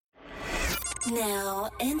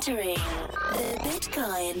Now entering the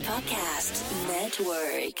Bitcoin Podcast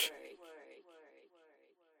Network.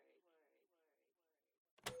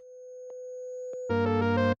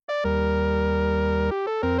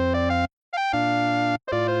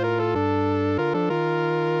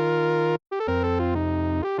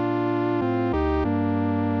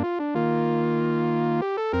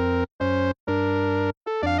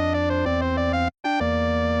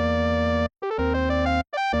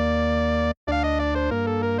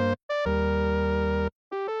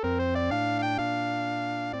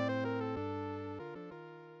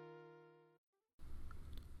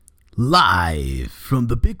 Live from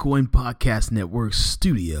the Bitcoin Podcast Network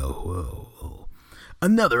studio,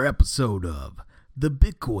 another episode of the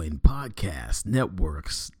Bitcoin Podcast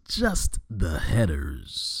Network's Just the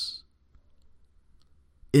Headers.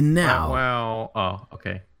 And now...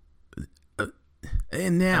 okay.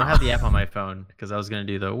 And now... I don't have the app on my phone because I was going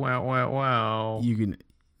to do the wow. All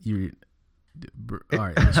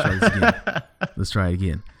right, let's try it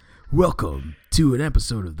again. Welcome to an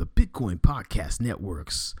episode of the Bitcoin Podcast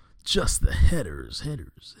Network's Just the Headers.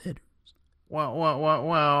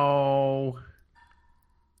 Wow.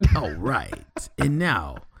 All right. And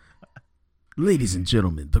now, ladies and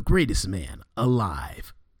gentlemen, the greatest man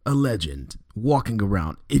alive, a legend, walking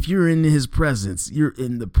around. If you're in his presence, you're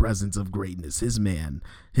in the presence of greatness. His name.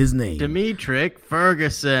 Demetric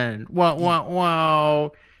Ferguson.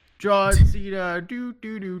 Wow. John Cena. Do.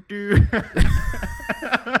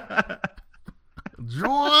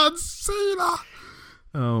 John Cena.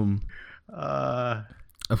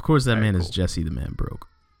 Of course, that man is Jessie, the man broke.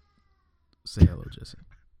 Say hello, Jessie.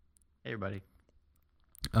 Hey, everybody.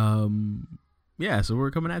 Yeah, so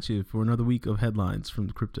we're coming at you for another week of headlines from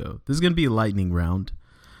the crypto. This is going to be a lightning round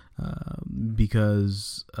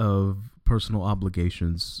because of personal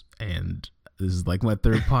obligations, and this is like my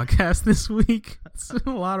third podcast this week. It's a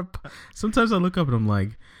lot of. Sometimes I look up and I'm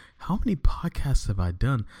like, how many podcasts have I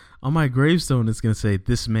done? On my gravestone, it's going to say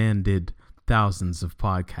this man did thousands of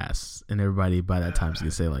podcasts, and everybody by that time is going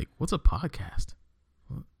to say, like, what's a podcast?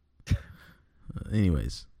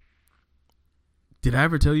 Anyways, did I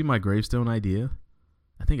ever tell you my gravestone idea?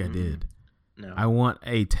 I think I did. No. I want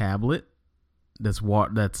a tablet that's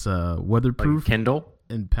weatherproof, Like Kindle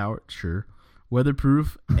and powered. Sure,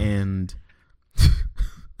 weatherproof and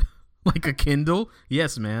like a Kindle.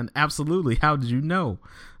 Yes, man, absolutely. How did you know?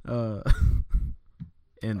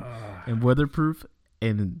 And weatherproof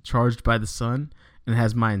and charged by the sun, and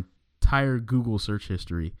has my entire Google search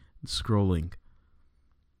history scrolling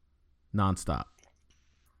nonstop.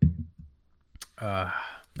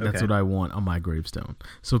 That's what I want on my gravestone,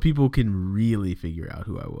 so people can really figure out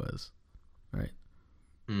who I was. Right?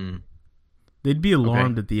 They'd be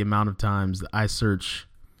alarmed at the amount of times that I search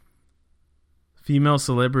female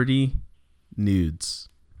celebrity nudes.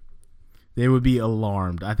 They would be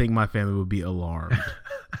alarmed. I think my family would be alarmed.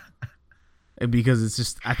 And because it's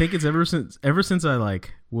just, I think it's ever since I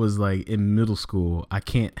was in middle school, I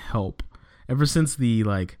can't help. Ever since the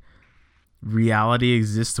reality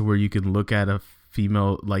exists to where you can look at a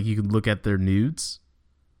female, you can look at their nudes.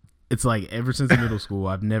 It's ever since middle school,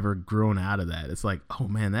 I've never grown out of that. It's like, oh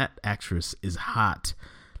man, that actress is hot.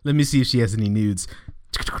 Let me see if she has any nudes.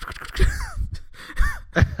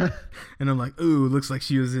 And I'm like, ooh, looks like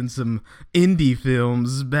she was in some indie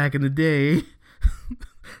films back in the day.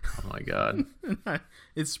 Oh my god.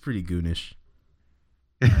 It's pretty goonish.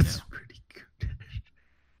 It's pretty goonish.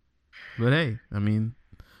 But hey, I mean,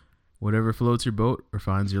 whatever floats your boat or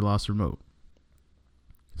finds your lost remote.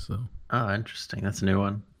 So. Oh, interesting. That's a new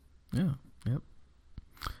one. Yeah. Yep.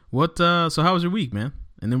 So how was your week, man?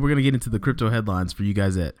 And then we're going to get into the crypto headlines for you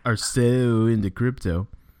guys that are so into crypto.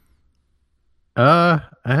 I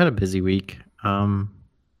had a busy week. School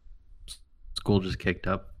just kicked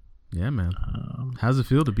up. Yeah, man. How's it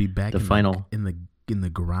feel to be back in the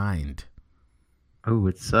grind? Oh,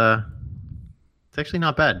 it's actually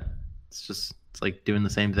not bad. It's like doing the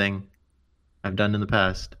same thing I've done in the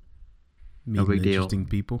past. Meeting no big deal. Interesting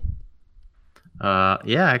people.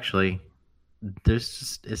 Yeah, actually,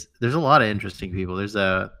 there's a lot of interesting people. There's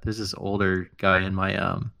this older guy in my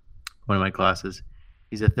one of my classes.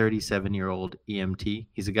 He's a 37-year-old EMT.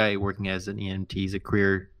 He's a guy working as an EMT. He's a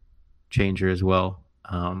career changer as well.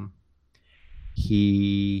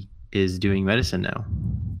 He is doing medicine now,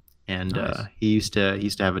 and nice. he used to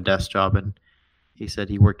have a desk job, and he said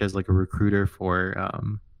he worked as a recruiter for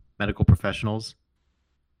medical professionals,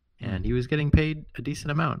 and he was getting paid a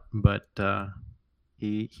decent amount, but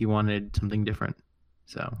he wanted something different,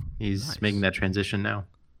 so he's making that transition now.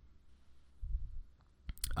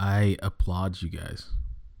 I applaud you guys.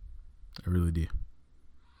 I really do.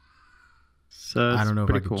 So I it's don't know if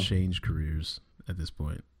I pretty could cool. change careers at this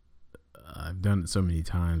point. I've done it so many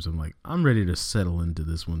times. I'm like, I'm ready to settle into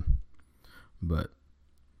this one. But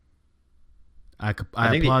I think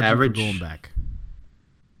the applaud average- you for going back.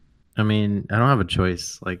 I mean, I don't have a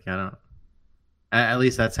choice. Like, I don't. At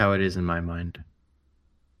least that's how it is in my mind.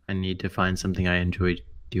 I need to find something I enjoy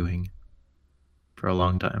doing for a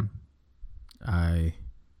long time. I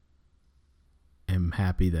am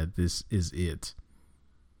happy that this is it.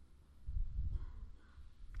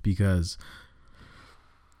 Because,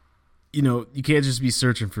 you know, you can't just be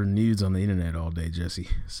searching for nudes on the internet all day, Jesse.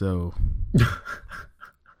 So,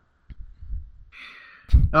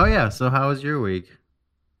 Oh yeah. So how was your week?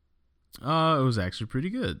 it was actually pretty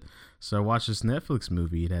good. So I watched this Netflix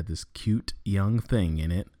movie. It had this cute young thing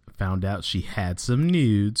in it. Found out she had some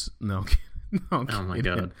nudes. No, I'm kidding. No, I'm Oh my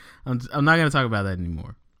kidding. God. I'm not gonna talk about that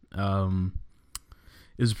anymore.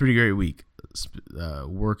 It was a pretty great week.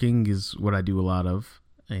 Working is what I do a lot of,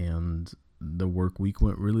 and the work week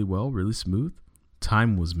went really well, really smooth.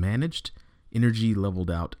 Time was managed. Energy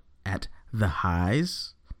leveled out at the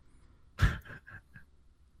highs.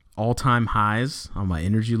 All-time highs on my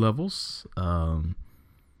energy levels.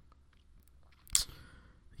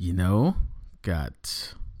 You know, had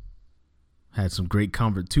some great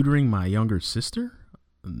tutoring my younger sister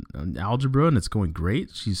on algebra, and it's going great.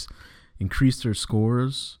 She's increased her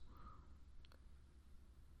scores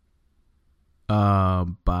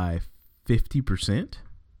by 50%,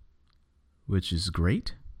 which is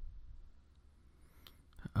great.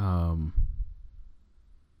 I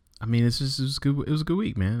mean, it was good. It was a good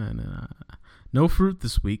week, man. And no fruit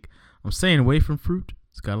this week. I'm staying away from fruit.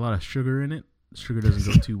 It's got a lot of sugar in it. Sugar doesn't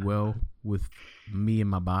go too well with me and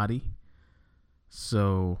my body.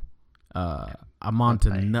 So I'm on to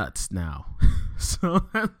nuts now. So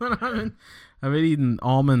that's what I've been eating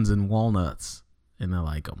almonds and walnuts, and I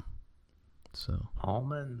like them. So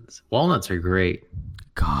Walnuts are great.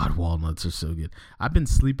 God, walnuts are so good. I've been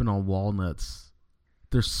sleeping on walnuts.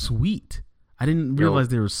 They're sweet. I didn't realize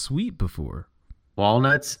they were sweet before.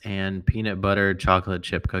 Walnuts and peanut butter chocolate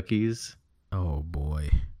chip cookies. Oh boy,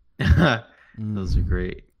 Those are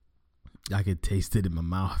great. I could taste it in my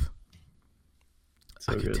mouth.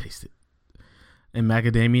 So I could good. taste it. And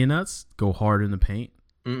macadamia nuts go hard in the paint.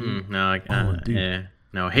 No, dude. yeah.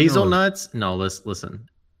 No, hazelnuts. No, listen.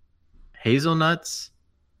 Hazelnuts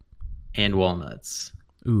and walnuts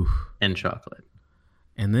Ooh. and chocolate.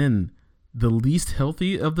 And then the least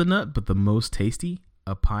healthy of the nut, but the most tasty,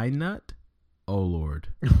 a pine nut. Oh Lord.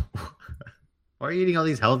 Why are you eating all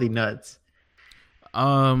these healthy nuts?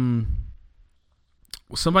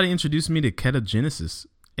 Somebody introduced me to ketogenesis,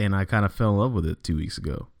 and I kind of fell in love with it 2 weeks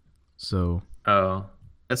ago. So, Oh,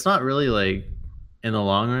 it's not really like in the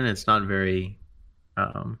long run. It's not very.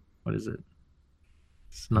 What is it?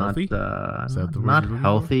 It's not. Healthy? Is that the word not you're looking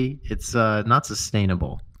healthy. It's not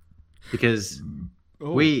sustainable because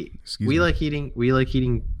we excuse me. like eating. We like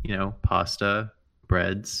eating. Pasta,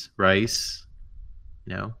 breads, rice.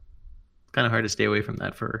 It's kind of hard to stay away from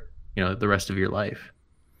that for the rest of your life.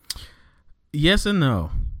 Yes and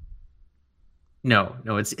no. No,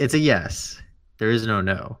 it's a yes. There is no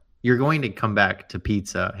no. You're going to come back to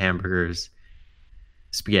pizza, hamburgers,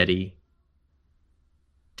 spaghetti,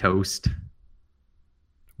 toast.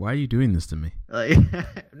 Why are you doing this to me? Like,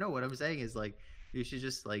 no, what I'm saying is like you should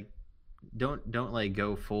just like don't like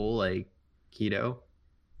go full like keto.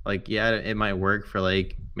 Like yeah, it might work for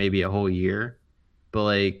like maybe a whole year, but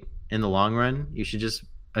like in the long run, you should just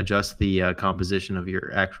adjust the composition of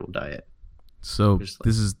your actual diet. So Just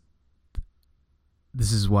like-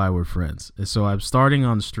 this is why we're friends. So I'm starting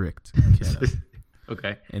on strict keto.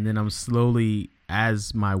 Okay. And then I'm slowly,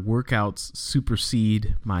 as my workouts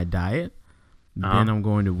supersede my diet, then I'm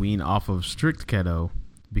going to wean off of strict keto,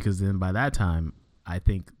 because then by that time, I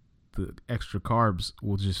think the extra carbs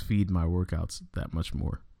will just feed my workouts that much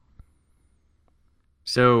more.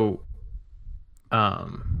 So,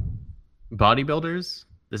 bodybuilders,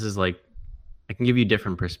 this is like, I can give you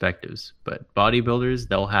different perspectives, but bodybuilders,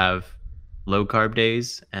 they'll have low carb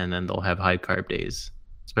days and then they'll have high carb days,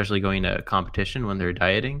 especially going to competition when they're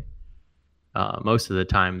dieting. Most of the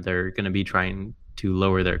time, they're going to be trying to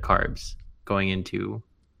lower their carbs going into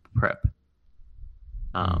prep.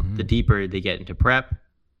 The deeper they get into prep,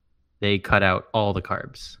 they cut out all the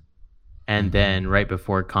carbs. And then right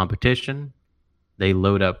before competition, they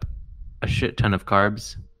load up a shit ton of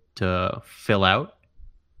carbs to fill out,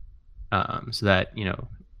 so that,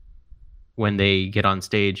 when they get on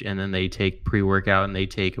stage and then they take pre-workout and they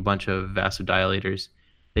take a bunch of vasodilators,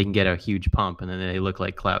 they can get a huge pump and then they look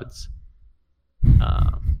like clouds.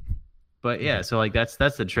 But yeah, so like that's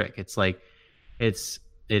the trick. It's like it's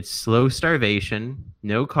it's slow starvation,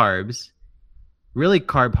 no carbs, really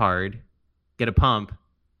carb hard, get a pump,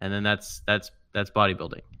 and then that's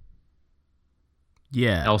bodybuilding.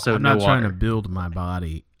 Yeah. Also, I'm no not trying water. to build my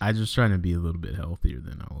body. I'm just trying to be a little bit healthier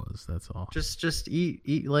than I was. That's all. Just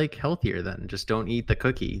eat like healthier then. Just don't eat the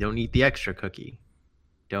cookie. Don't eat the extra cookie.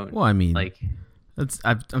 Don't. Well, I mean, like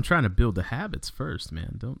I'm trying to build the habits first,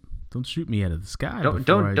 man. Don't shoot me out of the sky.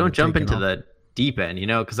 don't jump into the deep end,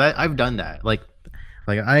 because I've done that. Like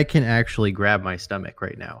I can actually grab my stomach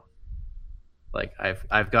right now. Like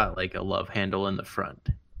I've got like a love handle in the front.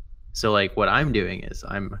 So like what I'm doing is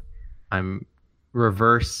I'm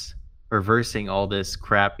reversing all this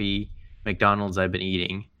crappy McDonald's I've been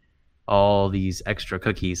eating, all these extra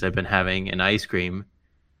cookies I've been having and ice cream,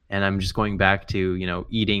 and I'm just going back to,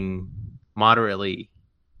 eating moderately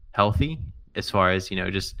healthy as far as,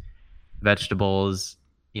 just vegetables,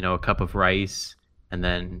 a cup of rice, and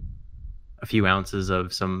then a few ounces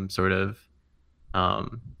of some sort of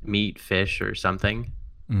meat, fish, or something.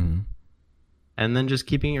 Mm-hmm. And then just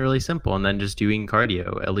keeping it really simple, and then just doing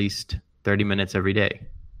cardio at least 30 minutes every day,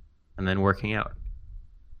 and then working out.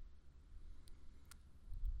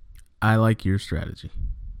 I like your strategy.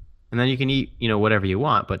 And then you can eat, whatever you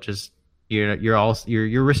want, but just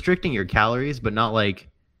you're restricting your calories, but not like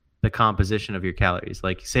the composition of your calories.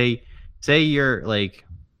 Like say you're like,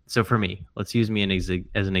 so for me, let's use me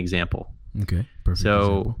as an example. Okay, perfect.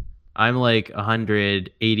 So example. I'm like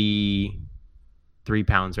 183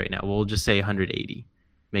 pounds right now. We'll just say 180,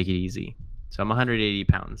 make it easy. So I'm 180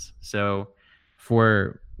 pounds. So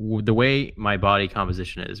for the way my body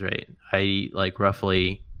composition is, right, I eat like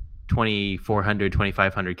roughly 2,400,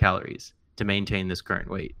 2,500 calories to maintain this current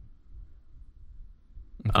weight.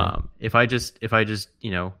 Okay. If I just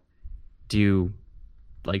do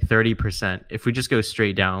like 30%, if we just go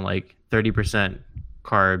straight down, like 30%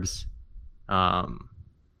 carbs,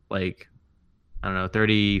 like, I don't know,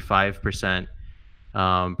 35%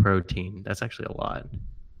 protein. That's actually a lot.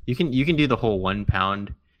 You can do the whole 1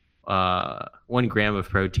 pound, 1 gram of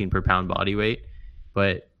protein per pound body weight,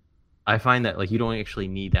 but I find that like you don't actually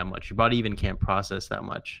need that much. Your body even can't process that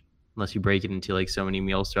much unless you break it into like so many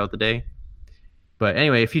meals throughout the day. But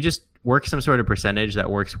anyway, if you just work some sort of percentage that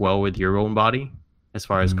works well with your own body, as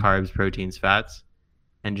far as carbs, proteins, fats,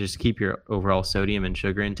 and just keep your overall sodium and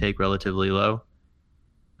sugar intake relatively low,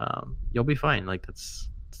 you'll be fine. Like that's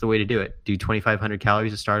the way to do it. Do 2,500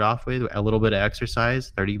 calories to start off with, a little bit of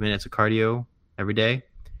exercise, 30 minutes of cardio every day,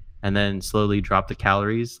 and then slowly drop the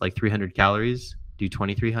calories, like 300 calories, do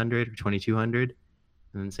 2,300 or 2,200,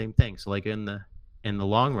 and then same thing. So like in the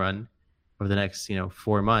long run, over the next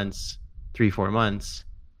 4 months, 3-4 months,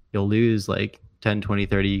 you'll lose like 10, 20,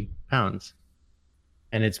 30 pounds,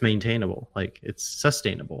 and it's maintainable. Like it's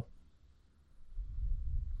sustainable.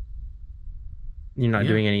 You're not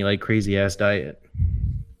doing any like crazy ass diet.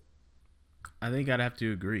 I think I'd have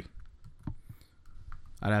to agree.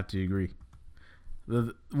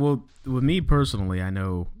 Well, with me personally, I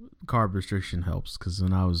know carb restriction helps because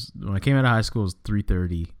when I came out of high school, it was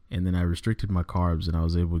 330, and then I restricted my carbs, and I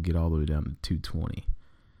was able to get all the way down to 220.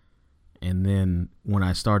 And then when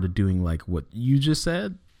I started doing like what you just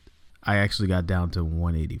said, I actually got down to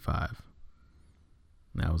 185.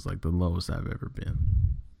 That was like the lowest I've ever been.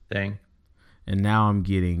 Dang. And now I'm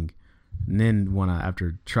getting. And then when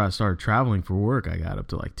started traveling for work, I got up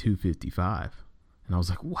to like 255, and I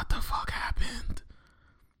was like, "What the fuck happened?"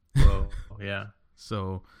 Whoa, yeah.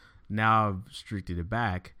 So now I've restricted it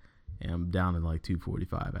back, and I'm down to like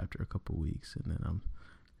 245 after a couple of weeks, and then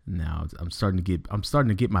I'm starting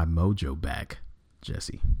to get my mojo back,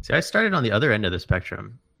 Jesse. See, I started on the other end of the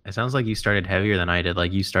spectrum. It sounds like you started heavier than I did.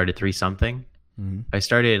 Like you started 3 something. Mm-hmm. I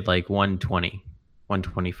started like 120,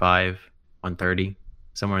 125, 130,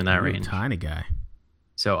 somewhere in that You're range. a tiny guy.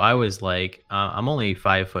 So I was like, I'm only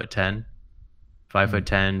 5'10",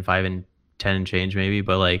 5'10", 5'10" and change maybe,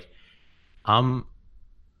 but like,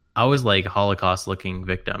 I was like Holocaust looking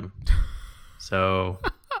victim. So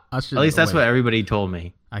at least that's what everybody told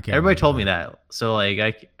me. Everybody told me that. So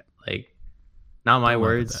like not my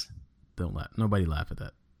words. Don't laugh. Nobody laugh at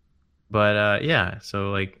that. But yeah, so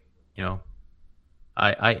like,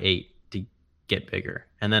 I ate to get bigger.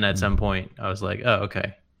 And then at some point I was like, oh,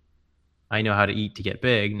 okay. I know how to eat to get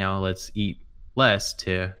big. Now let's eat less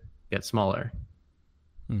to get smaller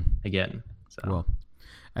again. So well,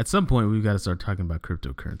 at some point we've got to start talking about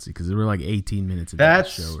cryptocurrency because we're like 18 minutes into the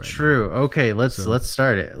show right now. That's true. Okay, let's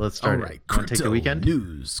start it. Let's start all right, it. Want to take the weekend?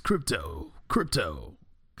 News, crypto.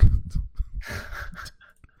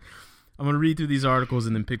 I'm going to read through these articles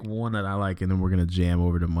and then pick one that I like, and then we're going to jam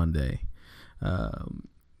over to Monday.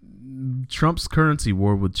 Trump's currency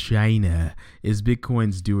war with China is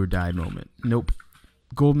Bitcoin's do or die moment. Nope.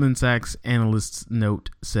 Goldman Sachs analyst's note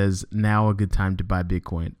says now a good time to buy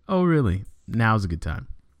Bitcoin. Oh, really? Now's a good time.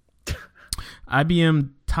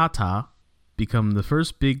 IBM Tata become the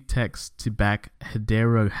first big techs to back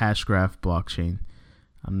Hedera Hashgraph blockchain.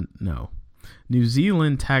 No. New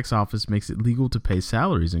Zealand tax office makes it legal to pay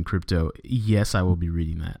salaries in crypto. Yes, I will be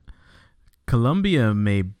reading that. Colombia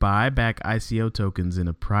may buy back ICO tokens in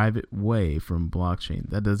a private way from blockchain.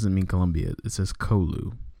 That doesn't mean Colombia. It says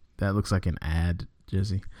Colu. That looks like an ad,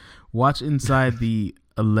 Jessie. Watch inside the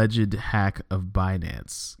alleged hack of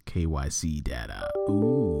Binance KYC data.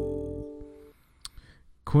 Ooh.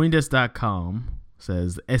 Coindesk.com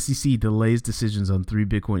says the SEC delays decisions on 3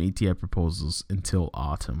 Bitcoin ETF proposals until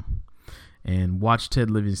autumn. And Watch Ted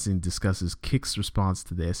Livingston discusses Kik's response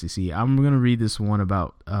to the SEC. I'm going to read this one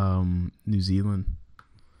about New Zealand.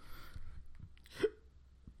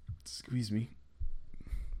 Excuse me.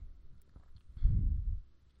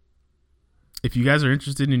 If you guys are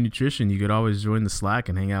interested in nutrition, you could always join the Slack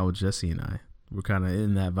and hang out with Jessie and I. We're kind of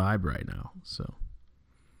in that vibe right now. So,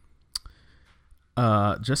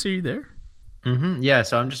 Jessie, are you there? Mm-hmm. Yeah,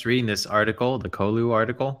 so I'm just reading this article, the Kolu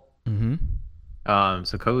article. Mm-hmm.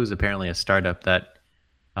 So Kolu is apparently a startup that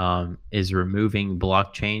is removing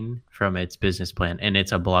blockchain from its business plan, and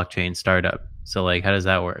it's a blockchain startup. So, like, how does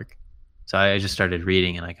that work? So I just started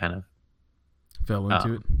reading, and I kind of fell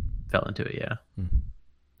into it. Yeah.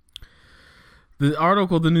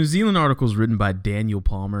 The New Zealand article is written by Daniel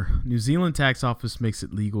Palmer. New Zealand tax office makes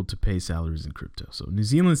it legal to pay salaries in crypto. So New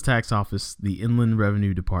Zealand's tax office, the Inland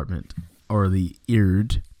Revenue Department, or the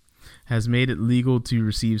IRD, has made it legal to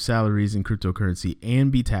receive salaries in cryptocurrency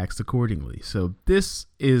and be taxed accordingly. So this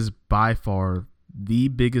is by far the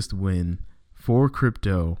biggest win for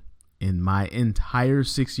crypto in my entire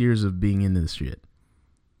 6 years of being in this shit.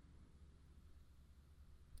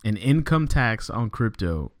 An income tax on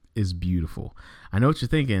crypto is beautiful. I know what you're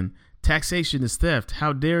thinking. Taxation is theft.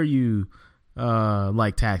 How dare you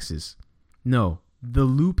like taxes? No, the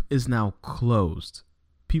loop is now closed.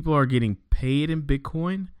 People are getting paid in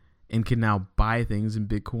Bitcoin and can now buy things in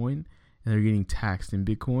Bitcoin, and they're getting taxed in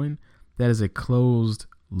Bitcoin. That is a closed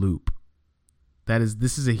loop.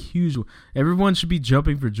 This is a huge one. Everyone should be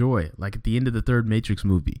jumping for joy, like at the end of the third Matrix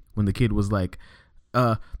movie, when the kid was like,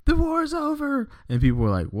 the war's over, and people were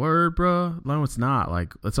like, word, bro? No, it's not.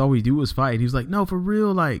 Like, that's all we do is fight. And he was like, no, for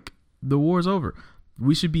real, like, the war's over.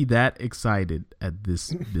 We should be that excited at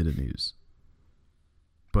this bit of news.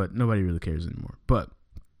 But nobody really cares anymore. But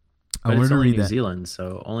I wanted to read New Zealand,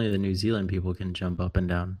 so only the New Zealand people can jump up and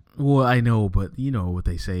down. Well, I know, but you know what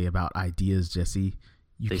they say about ideas, Jesse.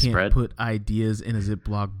 You can't put ideas in a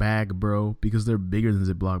Ziploc bag, bro, because they're bigger than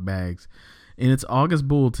Ziploc bags. In its August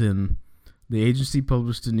bulletin, the agency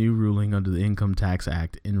published a new ruling under the Income Tax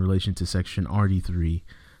Act in relation to Section RD3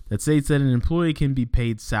 that states that an employee can be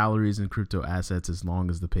paid salaries in crypto assets as long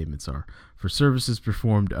as the payments are for services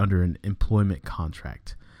performed under an employment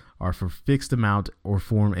contract, are for fixed amount, or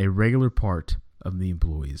form a regular part of the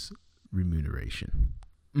employee's remuneration.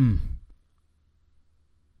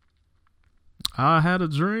 I had a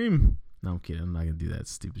dream. No, I'm kidding. I'm not going to do that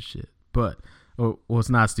stupid shit. But, well, it's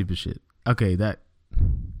not stupid shit. Okay, let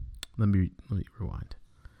me rewind.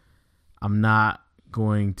 I'm not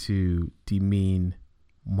going to demean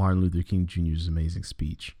Martin Luther King Jr.'s amazing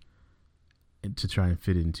speech to try and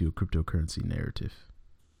fit it into a cryptocurrency narrative.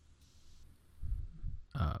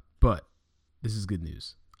 But this is good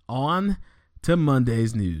news. On to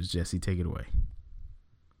Monday's news. Jesse, take it away.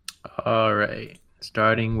 All right.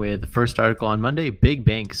 Starting with the first article on Monday, big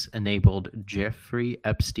banks enabled Jeffrey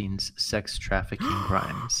Epstein's sex trafficking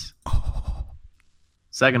crimes.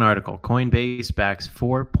 Second article, Coinbase backs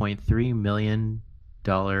 $4.3 million.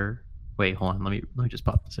 Wait, hold on. Let me just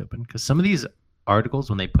pop this open, because some of these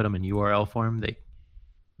articles, when they put them in URL form, they're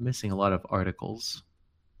missing a lot of articles.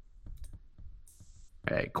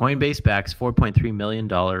 All right, Coinbase backs $4.3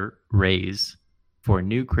 million raise for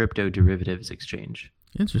new crypto derivatives exchange.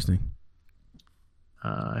 Interesting.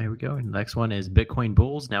 Here we go. And the next one is Bitcoin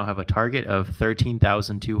bulls now have a target of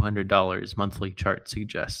 $13,200, monthly chart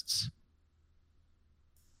suggests.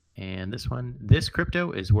 And this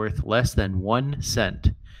crypto is worth less than 1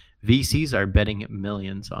 cent. VCs are betting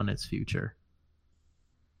millions on its future.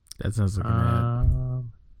 That sounds like an ad.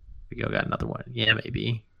 We got another one. Yeah,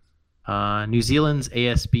 maybe. New Zealand's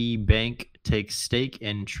ASB Bank takes stake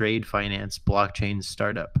in trade finance blockchain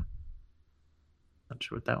startup. Not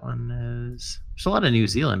sure what that one is. There's a lot of New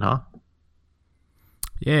Zealand, huh?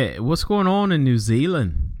 Yeah, what's going on in New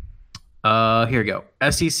Zealand? Here we go.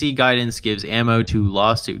 SEC guidance gives ammo to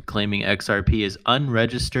lawsuit claiming XRP is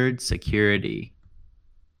unregistered security.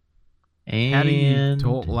 And How do you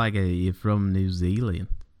talk like you're from New Zealand?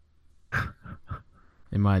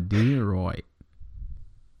 Am I doing it right?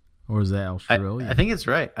 Or is that Australia? I think it's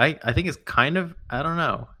right. I think it's kind of, I don't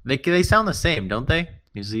know. They sound the same, don't they?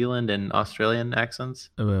 New Zealand and Australian accents.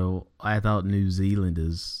 Well, I thought New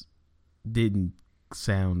Zealanders didn't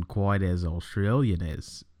sound quite as Australian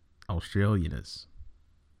as Australianers.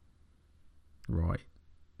 Right.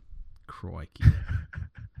 Crikey.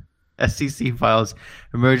 SEC files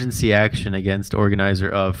emergency action against organizer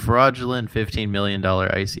of fraudulent $15 million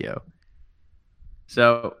ICO.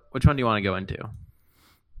 So, which one do you want to go into?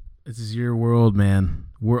 This is your world, man.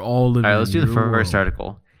 We're all living. All right, let's do the first world.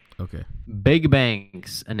 article. Okay. Big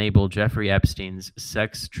banks enable Jeffrey Epstein's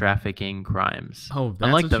sex trafficking crimes. Oh, that's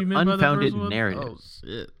unlike what the you meant by the unfounded first one? narrative. Oh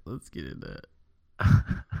shit! Let's get into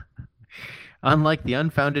that. Unlike the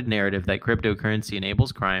unfounded narrative that cryptocurrency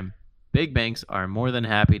enables crime, big banks are more than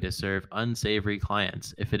happy to serve unsavory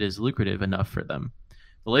clients if it is lucrative enough for them.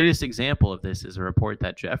 The latest example of this is a report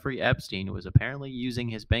that Jeffrey Epstein was apparently using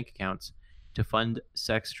his bank accounts to fund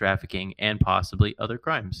sex trafficking and possibly other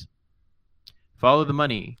crimes. Follow the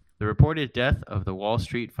money. The reported death of the Wall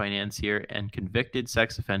Street financier and convicted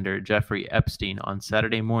sex offender Jeffrey Epstein on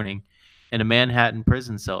Saturday morning in a Manhattan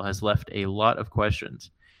prison cell has left a lot of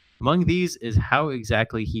questions. Among these is how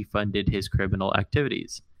exactly he funded his criminal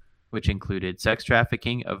activities, which included sex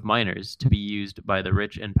trafficking of minors to be used by the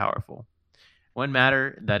rich and powerful. One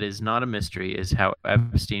matter that is not a mystery is how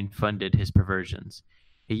Epstein funded his perversions.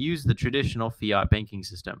 He used the traditional fiat banking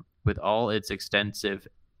system with all its extensive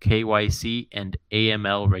KYC and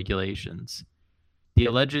AML regulations. The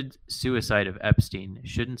alleged suicide of Epstein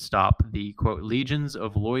shouldn't stop the, quote, legions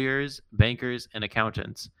of lawyers, bankers, and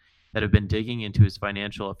accountants that have been digging into his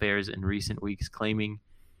financial affairs in recent weeks, claims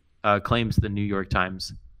the New York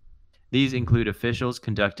Times. These include officials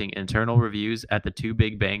conducting internal reviews at the two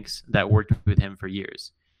big banks that worked with him for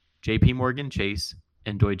years, JP Morgan Chase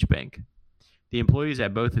and Deutsche Bank. The employees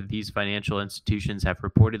at both of these financial institutions have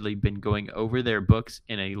reportedly been going over their books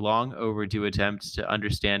in a long overdue attempt to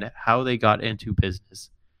understand how they got into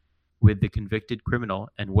business with the convicted criminal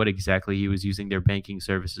and what exactly he was using their banking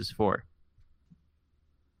services for.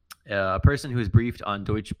 A person who was briefed on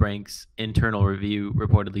Deutsche Bank's internal review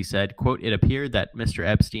reportedly said, quote, it appeared that Mr.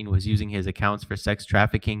 Epstein was using his accounts for sex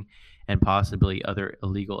trafficking and possibly other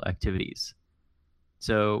illegal activities.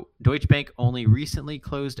 So Deutsche Bank only recently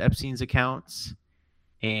closed Epstein's accounts,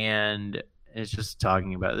 and it's just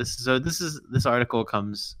talking about this. So this article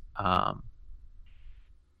comes, I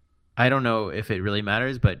don't know if it really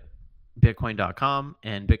matters, but Bitcoin.com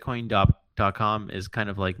and Bitcoin.com is kind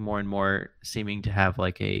of like more and more seeming to have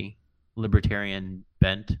like a libertarian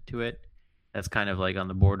bent to it. That's kind of like on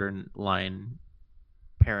the borderline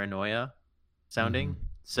paranoia sounding. Mm-hmm.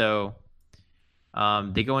 So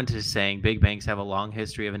they go into saying big banks have a long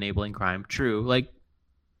history of enabling crime. True. Like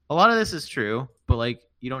a lot of this is true, but like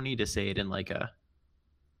you don't need to say it in like a,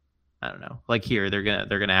 I don't know, like here they're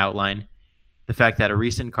gonna outline the fact that a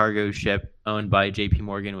recent cargo ship owned by JP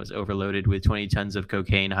Morgan was overloaded with 20 tons of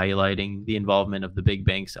cocaine, highlighting the involvement of the big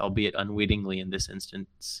banks, albeit unwittingly in this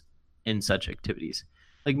instance, in such activities.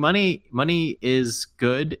 Like money is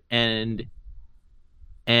good and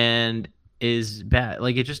is bad.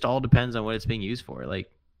 Like it just all depends on what it's being used for. Like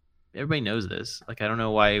everybody knows this. Like I don't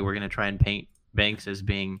know why we're gonna try and paint banks as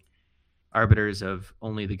being arbiters of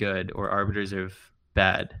only the good or arbiters of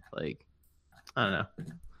bad. Like I don't know.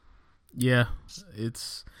 Yeah,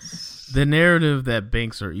 it's the narrative that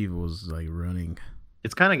banks are evil is like running.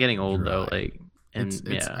 It's kind of getting old dry. though. Like, and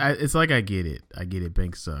it's like I get it.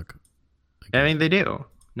 Banks suck. I mean, they do.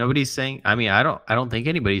 Nobody's saying. I mean, I don't think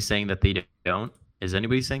anybody's saying that they don't. Is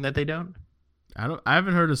anybody saying that they don't? I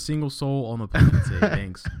haven't heard a single soul on the planet say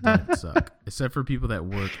banks don't suck, except for people that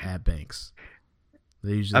work at banks.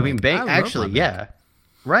 They usually. I mean, actually, yeah,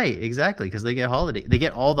 right, exactly, because they get holiday. They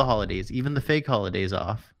get all the holidays, even the fake holidays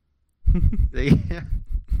off. I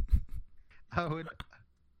would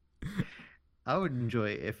enjoy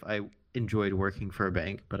if I enjoyed working for a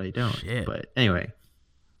bank, but I don't. Shit. But anyway.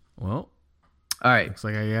 Well, all right. Looks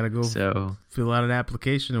like I gotta go fill out an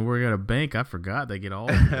application and work at a bank. I forgot they get all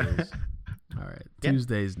of those. All right. Yeah.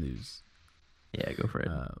 Tuesday's news. Yeah, go for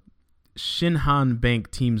it. Shinhan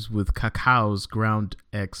Bank teams with Kakao's Ground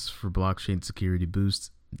X for blockchain security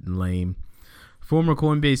boost. Lame. Former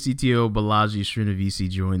Coinbase CTO Balaji Srinivasan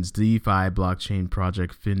joins DeFi blockchain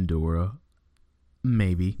project Findora.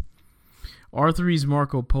 Maybe. R3's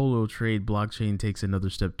Marco Polo trade blockchain takes another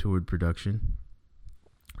step toward production.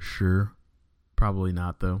 Sure. Probably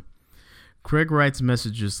not, though. Craig Wright's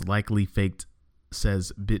messages likely faked,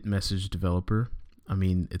 says BitMessage developer. I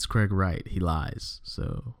mean, it's Craig Wright. He lies.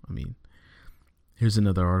 So, I mean, here's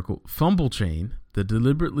another article. Fumble Chain, the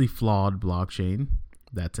deliberately flawed blockchain.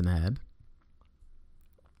 That's an ad.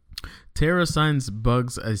 Terra Signs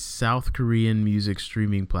bugs a South Korean music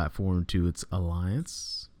streaming platform to its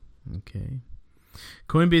alliance. Okay.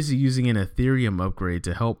 Coinbase is using an Ethereum upgrade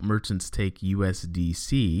to help merchants take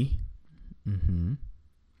USDC.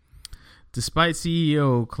 Despite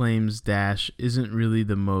CEO claims Dash isn't really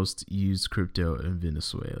the most used crypto in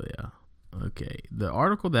Venezuela. Okay. The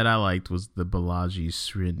article that I liked was the Balaji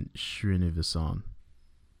Srinivasan.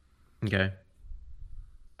 Okay.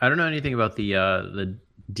 I don't know anything about the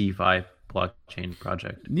DeFi blockchain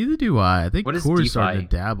project. Neither do I. I think Corey's starting DeFi?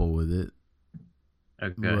 to dabble with it.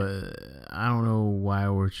 Okay. But I don't know why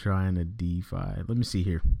we're trying to DeFi. Let me see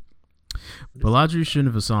here. Balaji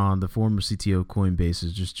Srinivasan, the former CTO of Coinbase,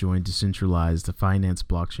 has just joined decentralized the finance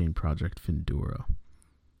blockchain project Findora.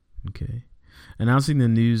 Okay. Announcing the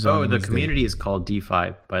news on the Wednesday. community is called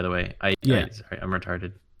DeFi, by the way. Sorry, I'm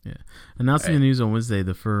retarded. Yeah. Announcing the news on Wednesday,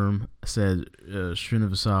 the firm said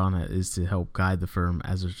Srinivasan is to help guide the firm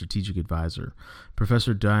as a strategic advisor.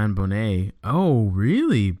 Professor Diane Bonet. Oh,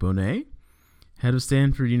 really? Bonet? Head of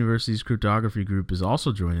Stanford University's cryptography group is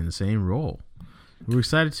also joining the same role. We're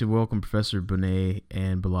excited to welcome Professor Bonet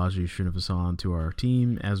and Balaji Srinivasan to our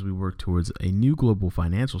team as we work towards a new global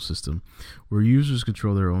financial system where users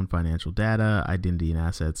control their own financial data, identity, and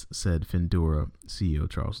assets, said Findora CEO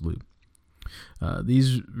Charles Liu.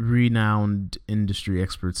 These renowned industry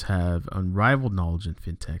experts have unrivaled knowledge in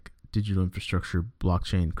fintech, digital infrastructure,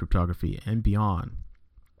 blockchain, cryptography, and beyond,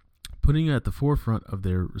 putting it at the forefront of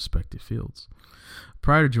their respective fields.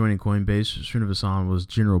 Prior to joining Coinbase, Srinivasan was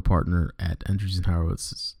general partner at Andreessen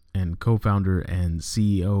Horowitz and co-founder and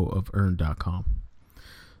CEO of Earn.com.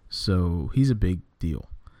 So he's a big deal.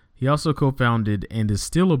 He also co-founded and is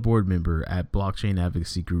still a board member at blockchain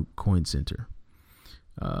advocacy group Coin Center.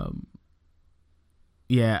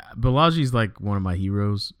 Yeah, Balaji's like one of my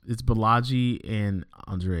heroes. It's Balaji and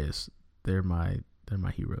Andreas. They're my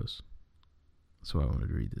heroes. That's why I wanted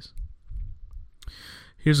to read this.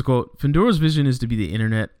 Here's a quote. Findora's vision is to be the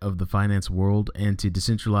internet of the finance world and to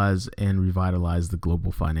decentralize and revitalize the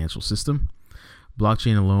global financial system.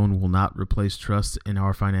 Blockchain alone will not replace trust in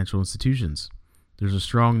our financial institutions. There's a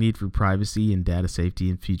strong need for privacy and data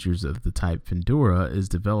safety and features of the type Findora is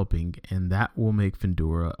developing, and that will make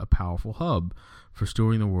Findora a powerful hub for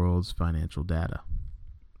storing the world's financial data.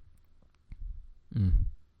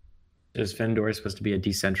 Is Findora supposed to be a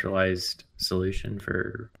decentralized solution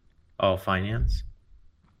for all finance?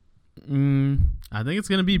 I think it's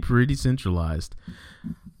going to be pretty centralized.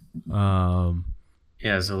 Yeah,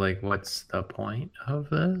 so like what's the point of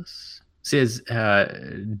this? It says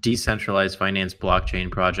decentralized finance blockchain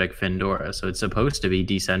project Findora. So it's supposed to be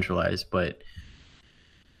decentralized, but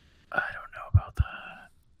I don't know about that.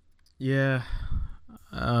 Yeah.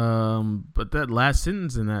 But that last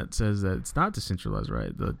sentence in that says that it's not decentralized,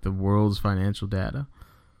 right? The world's financial data.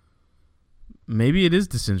 Maybe it is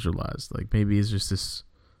decentralized. Like maybe it's just this.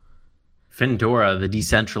 Findora, the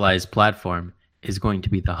decentralized platform, is going to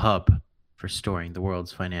be the hub for storing the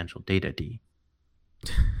world's financial data. It's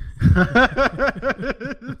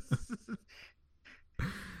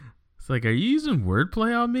like, are you using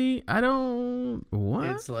wordplay on me? I don't. What?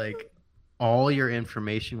 It's like all your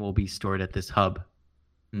information will be stored at this hub,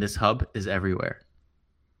 and this hub is everywhere.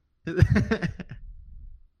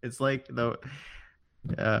 It's like the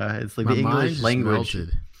English language.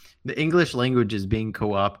 Melted. The English language is being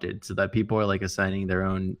co-opted so that people are like assigning their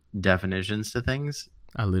own definitions to things.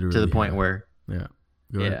 I literally to the point where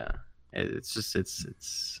it's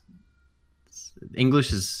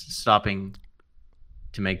English is stopping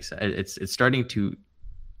to make sense. It's starting to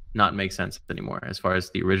not make sense anymore as far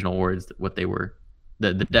as the original words, what they were,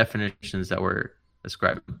 the definitions that were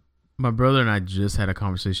ascribed. My brother and I just had a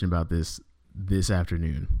conversation about this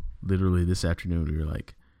afternoon. Literally this afternoon, we were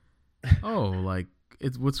like, "Oh, like."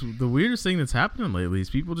 It's what's the weirdest thing that's happening lately is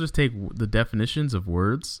people just take the definitions of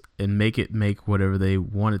words and make whatever they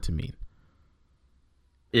want it to mean.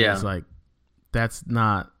 Yeah. It's like, that's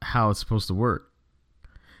not how it's supposed to work.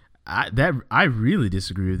 I really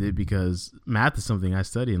disagree with it because math is something I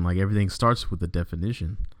study and like everything starts with a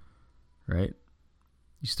definition, right?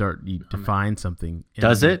 You define something. And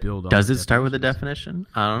Does it? Build Does it start with a definition?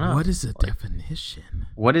 I don't know. What is a definition?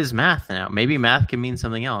 What is math now? Maybe math can mean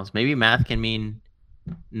something else. Maybe math can mean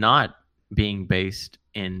not being based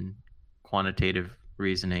in quantitative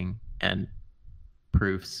reasoning and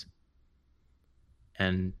proofs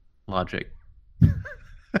and logic.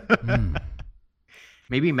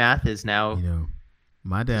 Maybe math is now. You know,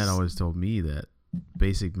 my dad always told me that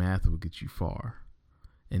basic math will get you far.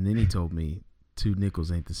 And then he told me 2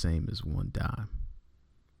 nickels ain't the same as 1 dime.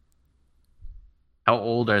 How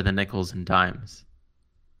old are the nickels and dimes?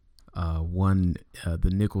 The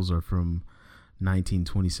nickels are from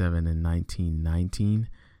 1927 and 1919,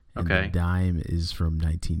 and the dime is from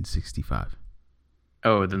 1965.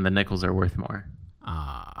 Oh, then the nickels are worth more.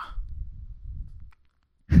 Ah.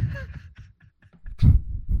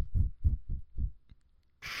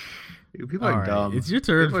 Dude, people are dumb. It's your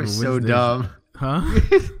turn. People are so dumb. Huh?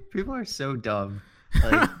 People are so dumb.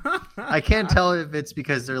 Like, I can't tell if it's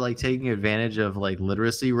because they're like taking advantage of like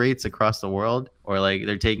literacy rates across the world, or like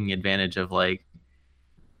they're taking advantage of like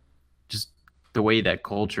just the way that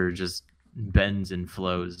culture just bends and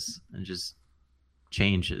flows and just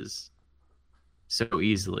changes so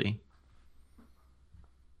easily.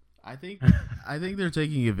 I think they're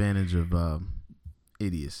taking advantage of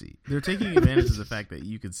idiocy. They're taking advantage of the fact that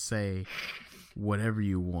you could say whatever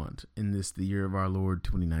you want in the year of our Lord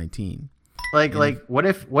 2019. What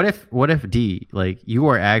if D, like, you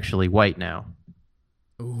are actually white now?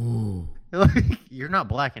 Ooh. Like, you're not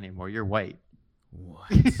black anymore, you're white.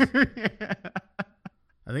 What? I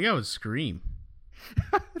think I would scream.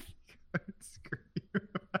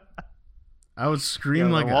 I would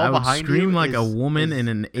scream like a woman in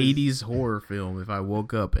an 80s horror film if I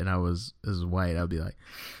woke up and I was white. I'd be like,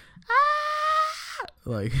 ah!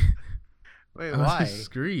 Like, wait, why?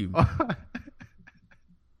 Scream.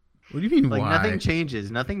 What do you mean, like, why? Nothing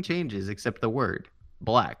changes except the word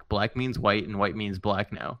black. Black means white, and white means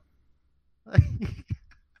black now.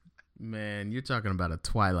 Man, you're talking about a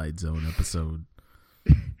Twilight Zone episode.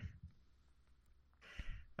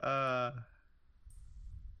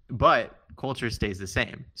 But culture stays the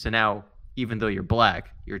same. So now, even though you're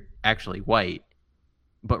black, you're actually white.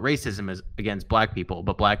 But racism is against black people,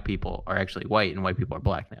 but black people are actually white, and white people are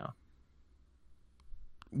black now.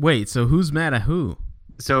 Wait, so who's mad at who?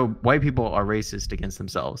 So white people are racist against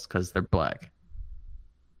themselves because they're black.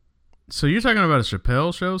 So you're talking about a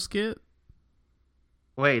Chappelle Show skit?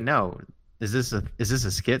 Wait, no. Is this a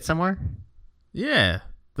skit somewhere? Yeah,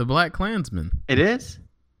 the Black Klansman. It is?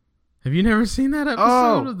 Have you never seen that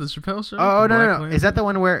episode of the Chappelle Show? Oh, no. Is that the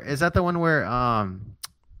one where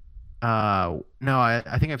no,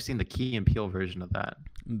 I think I've seen the Key and Peele version of that.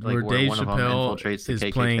 Like, where Dave one of them Chappelle infiltrates the is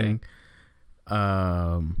KKK. Playing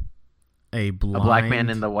a black man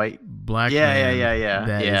in the white black man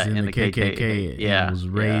that is in the KKK and was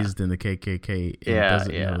raised in the KKK and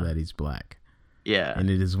doesn't know that he's black. Yeah. And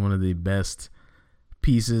it is one of the best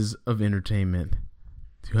pieces of entertainment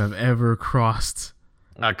to have ever crossed.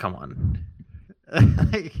 Oh, come on.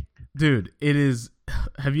 Dude, it is.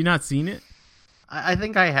 Have you not seen it? I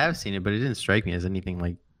think I have seen it, but it didn't strike me as anything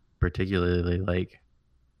like particularly like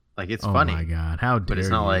it's funny. Oh my god, how dare it's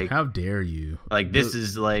not you? like, how dare you? Like, this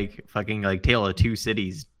is like fucking like Tale of Two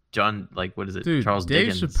Cities. John, like, what is it? Dude, Charles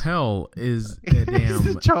Dave Dickens. Chappelle is a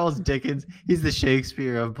damn Charles Dickens. He's the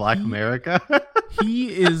Shakespeare of Black America. He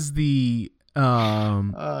is the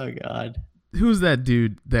oh god. Who's that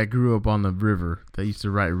dude that grew up on the river that used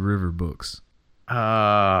to write river books?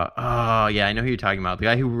 Oh yeah, I know who you're talking about. The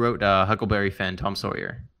guy who wrote Huckleberry Finn, Tom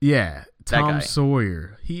Sawyer. Yeah, Tom guy.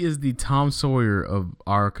 Sawyer. He is the Tom Sawyer of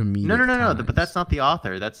our comedic No. times. But that's not the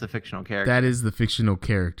author. That's the fictional character. That is the fictional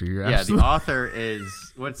character. You're the absolutely... author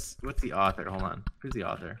is what's the author? Hold on, who's the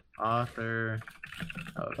author? Author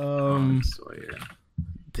of Tom Sawyer.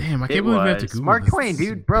 Damn, I can't believe we have to Google Mark this. Twain,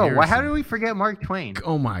 dude, bro. How did we forget Mark Twain?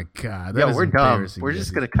 Oh my god, Yo, we're dumb. We're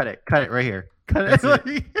just gonna cut it right here. Cut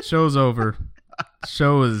it. Show's over.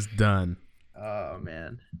 Show is done. Oh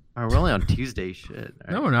man, we're only on Tuesday. Shit. Right.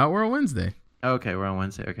 No, we're not. We're on Wednesday. Okay, we're on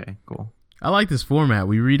Wednesday. Okay, cool. I like this format.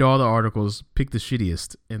 We read all the articles, pick the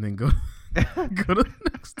shittiest, and then go to the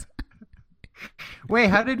next. Wait,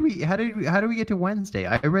 how did we get to Wednesday?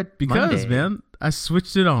 I read because Monday. Man, I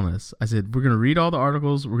switched it on us. I said we're gonna read all the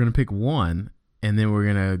articles, we're gonna pick one, and then we're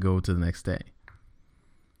gonna go to the next day.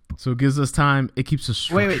 So it gives us time. It keeps us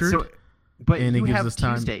structured. But and you it gives have us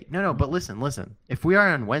time. Tuesday. No. But listen. If we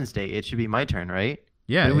are on Wednesday, it should be my turn, right?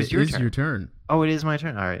 Yeah, but it was your turn. Oh, it is my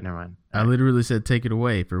turn. All right, never mind. I literally said take it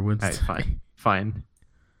away for Wednesday. All right, fine.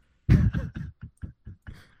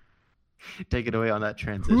 Take it away on that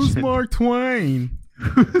transition. Who's Mark Twain?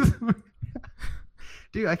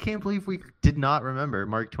 Dude, I can't believe we did not remember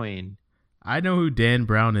Mark Twain. I know who Dan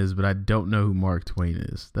Brown is, but I don't know who Mark Twain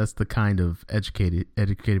is. That's the kind of educated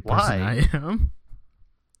person I am.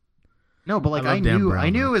 No, but like I knew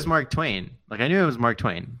it was Mark Twain. Like I knew it was Mark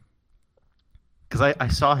Twain. Because I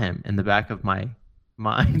saw him in the back of my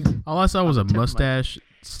mind. All I saw was a mustache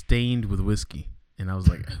stained with whiskey And I was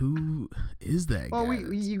like, who is that guy? Well,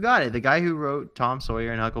 you got it. The guy who wrote Tom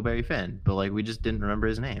Sawyer and Huckleberry Finn. But, like, we just didn't remember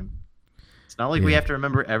his name. It's not like we have to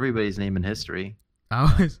remember everybody's name in history.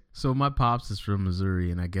 So my pops is from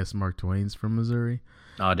Missouri, and I guess Mark Twain's from Missouri.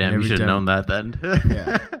 Oh, damn. You should have known that then.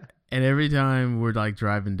 Yeah. And every time we're, like,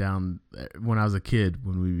 driving down, when I was a kid,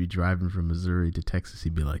 when we'd be driving from Missouri to Texas,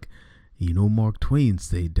 he'd be like, you know, Mark Twain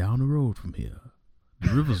stayed down the road from here.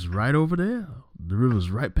 The river's right over there. The river's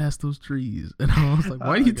right past those trees. And I was like,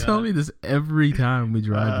 why do you tell me this every time we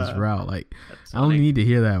drive this route? Like, I only need to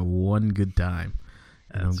hear that one good time.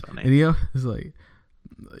 That's funny. And, you know, it's like,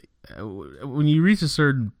 when you reach a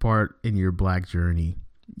certain part in your black journey,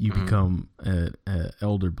 you become an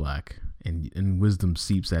elder black. And wisdom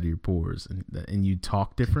seeps out of your pores, and you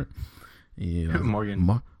talk different. You know,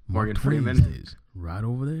 Morgan Freeman stays right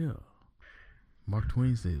over there. Mark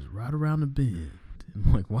Twain stays right around the bend. And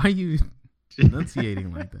I'm like, why are you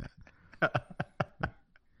enunciating like that?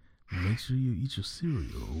 Make sure you eat your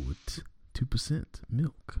cereal with 2%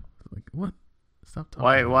 milk. Like, what? Stop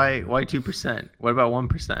talking. Why 2%? What about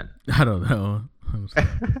 1%? I don't know.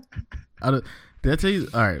 Did I tell you?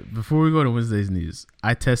 All right, before we go to Wednesday's news,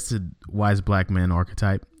 I tested wise black man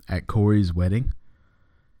archetype at Corey's wedding.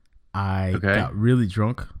 I got really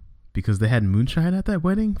drunk because they had moonshine at that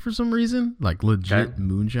wedding for some reason, like legit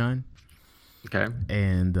moonshine. Okay.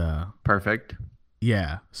 And perfect.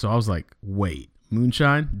 Yeah. So I was like, wait,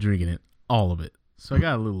 moonshine, drinking it, all of it. So I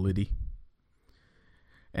got a little litty.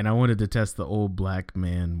 And I wanted to test the old black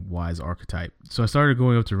man wise archetype. So I started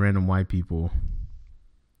going up to random white people.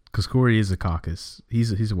 Because Corey is a caucus.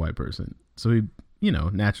 He's a white person. So he, you know,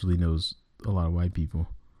 naturally knows a lot of white people.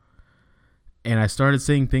 And I started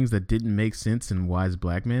saying things that didn't make sense in wise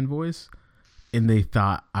black man voice. And they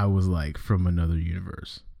thought I was like from another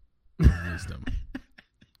universe of wisdom.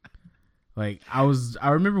 Like I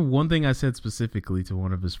remember one thing I said specifically to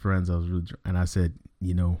one of his friends. And I said,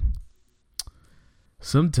 you know,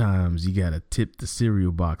 sometimes you got to tip the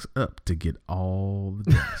cereal box up to get all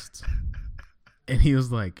the dust. And he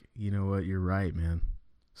was like, you know what? You're right, man.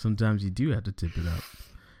 Sometimes you do have to tip it up.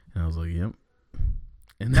 And I was like, yep.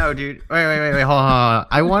 And no, dude. Wait. Hold on.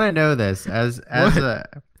 I want to know this as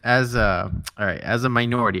a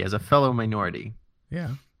minority, as a fellow minority. Yeah.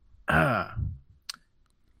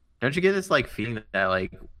 Don't you get this like feeling that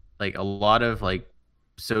like a lot of like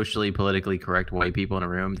socially politically correct white people in a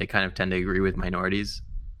room, they kind of tend to agree with minorities?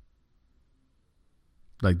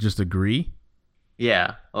 Like just agree?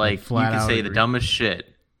 Yeah, like you can say the dumbest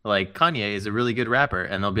shit. Like Kanye is a really good rapper,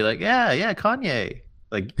 and they'll be like, "Yeah, Kanye,"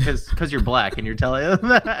 like because you're black and you're telling them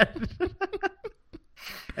that,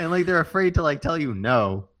 and like they're afraid to like tell you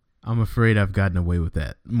no. I'm afraid I've gotten away with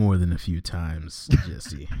that more than a few times,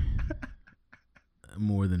 Jesse.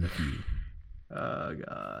 More than a few. Oh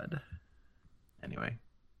God. Anyway,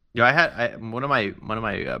 I had one of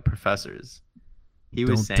my professors. He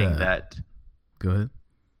was saying that. Go ahead.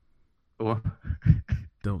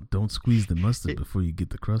 Don't squeeze the mustard before you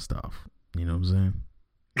get the crust off. You know what I'm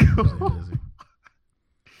saying?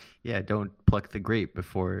 Yeah, don't pluck the grape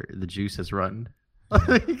before the juice has run.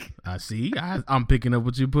 I see. I'm picking up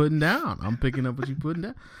what you're putting down.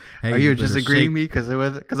 Hey, are you just agreeing me because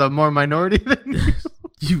I'm more minority than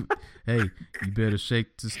you? You better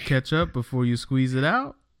shake this ketchup before you squeeze it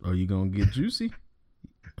out, or you're gonna get juicy.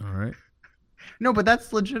 All right. No, but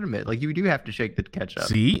that's legitimate. Like you do have to shake the ketchup.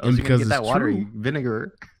 See, and because get it's that watery true.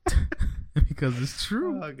 vinegar. Because it's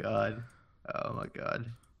true. Oh my god.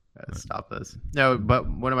 Stop this. No, but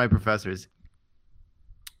one of my professors,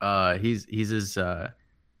 he's this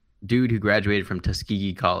dude who graduated from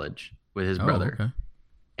Tuskegee College with his brother. Okay.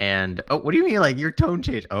 And what do you mean? Like your tone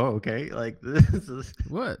changed? Oh, okay. Like this is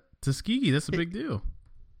what Tuskegee? That's a big deal.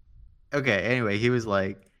 Okay. Anyway, he was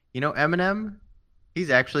like, you know, Eminem, he's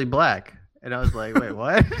actually black. And I was like, wait,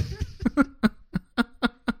 what?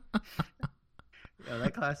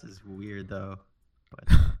 That class is weird, though.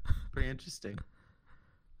 But pretty interesting.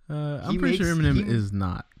 I'm pretty sure Eminem is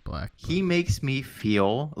not black. He makes me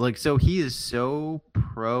feel like, so he is so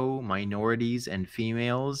pro minorities and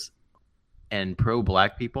females and pro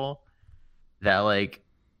black people that, like,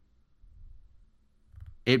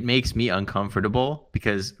 it makes me uncomfortable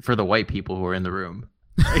because for the white people who are in the room.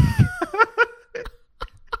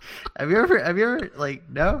 Have you ever like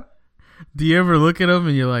no? Do you ever look at them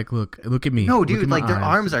and you're like, look at me? No, dude, like their eyes.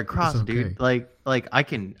 arms are crossed, okay. dude. Like I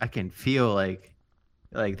can feel like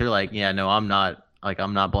they're like, yeah, no, I'm not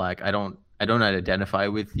black. I don't identify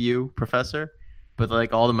with you, professor. But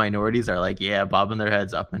like all the minorities are like, yeah, bobbing their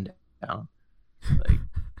heads up and down. Like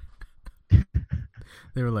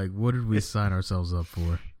they were like, what did we sign ourselves up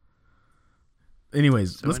for?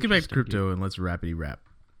 Anyways, So let's get back to interesting, crypto and let's rappity rap.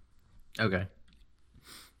 Okay.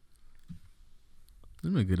 This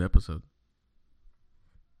has been a good episode.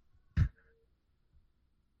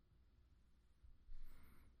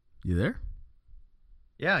 You there?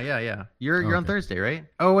 Yeah. You're on Okay. Thursday, right?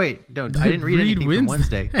 Oh wait, I didn't read anything from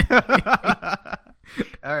Wednesday.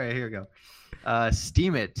 All right, here we go.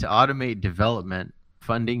 Steam it to automate development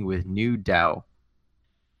funding with new DAO.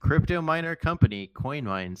 Crypto miner company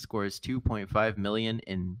CoinMine scores 2.5 million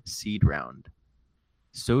in seed round.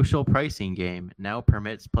 Social pricing game now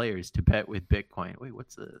permits players to bet with Bitcoin. Wait,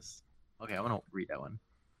 what's this? Okay, I want to read that one.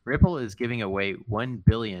 Ripple is giving away 1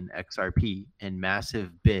 billion XRP in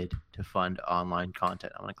massive bid to fund online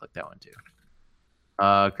content. I'm going to click that one too.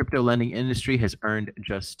 Crypto lending industry has earned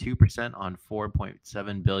just 2% on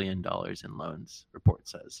 $4.7 billion in loans, report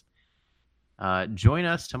says. Join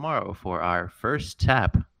us tomorrow for our first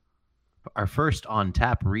on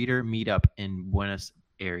tap reader meetup in Buenos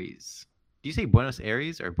Aires. Do you say Buenos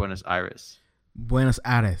Aires or Buenos Aires? Buenos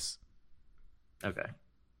Aires. Okay.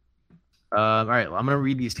 All right, I'm going to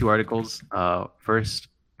read these two articles. First,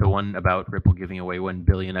 the one about Ripple giving away 1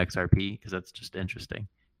 billion XRP, because that's just interesting.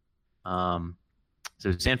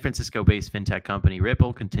 So San Francisco-based fintech company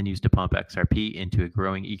Ripple continues to pump XRP into a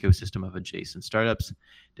growing ecosystem of adjacent startups,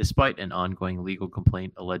 despite an ongoing legal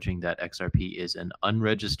complaint alleging that XRP is an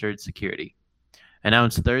unregistered security.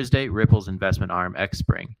 Announced Thursday, Ripple's investment arm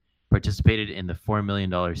Xspring participated in the $4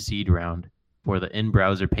 million seed round for the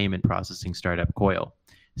in-browser payment processing startup Coil,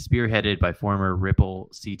 spearheaded by former Ripple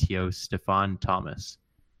CTO Stefan Thomas.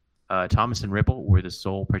 Thomas and Ripple were the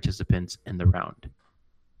sole participants in the round.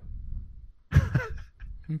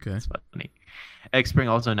 Okay. That's funny. Xspring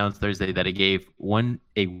also announced Thursday that it gave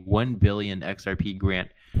a 1 billion XRP grant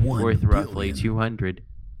worth roughly 200.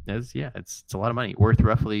 It's a lot of money. Worth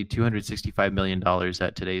roughly $265 million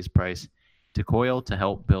at today's price to Coil to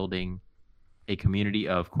help building a community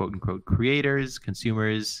of quote unquote creators,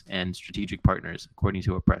 consumers, and strategic partners, according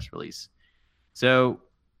to a press release. So,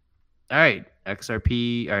 all right,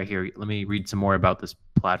 XRP. All right, here, let me read some more about this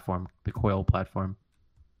platform, the Coil platform.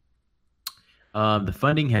 The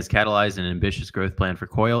funding has catalyzed an ambitious growth plan for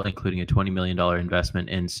Coil, including a $20 million investment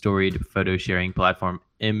in storied photo sharing platform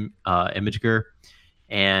Imager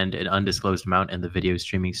and an undisclosed amount in the video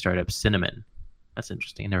streaming startup Cinnamon. That's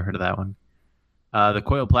interesting. I never heard of that one. The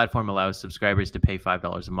Coil platform allows subscribers to pay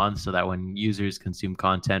 $5 a month so that when users consume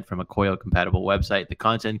content from a Coil-compatible website, the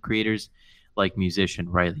content creators, like musician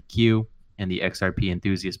Riley Q and the XRP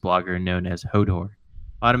enthusiast blogger known as Hodor,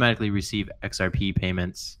 automatically receive XRP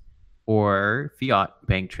payments or fiat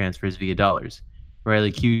bank transfers via dollars.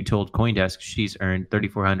 Riley Q told CoinDesk she's earned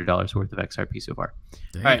 $3,400 worth of XRP so far.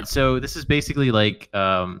 Damn. All right, so this is basically like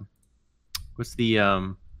what's the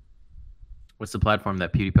platform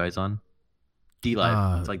that PewDiePie's on?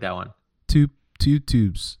 DLive. It's like that one.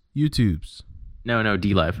 YouTubes. No,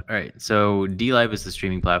 DLive. All right, so DLive is the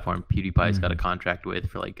streaming platform PewDiePie's got a contract with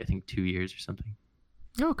for like I think 2 years or something.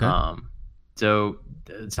 Okay. So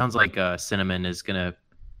it sounds like Cinnamon is gonna,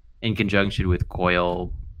 in conjunction with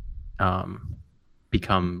Coil,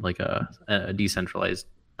 become like a decentralized.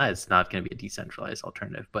 It's not going to be a decentralized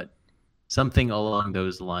alternative, but something along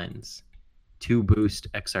those lines to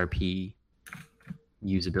boost XRP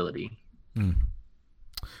usability.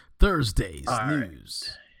 Thursday's All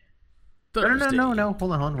news. Right. Thursday. No.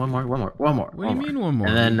 Hold on. One more. What do you mean one more?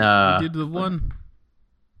 And then we did the one.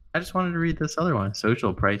 I just wanted to read this other one.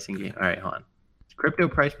 Social pricing game. All right, hold on. Crypto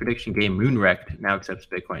price prediction game Moonwrecked now accepts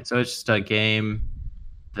Bitcoin. So it's just a game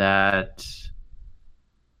that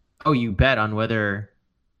you bet on whether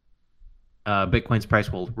Bitcoin's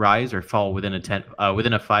price will rise or fall within a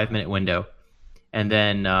 5-minute window, and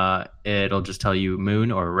then it'll just tell you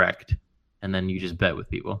moon or wrecked, and then you just bet with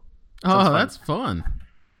people. That's fun.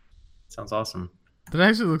 Sounds awesome. That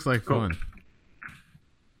actually looks like Cool. fun.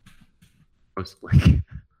 Like you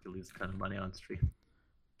lose a ton of money on stream.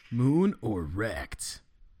 Moon or wrecked?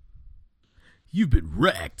 You've been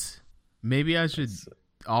wrecked. Maybe I should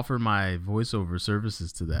offer my voiceover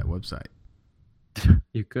services to that website.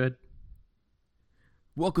 You could.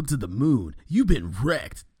 Welcome to the moon. You've been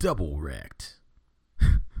wrecked. Double wrecked.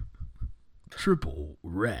 Triple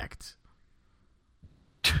wrecked.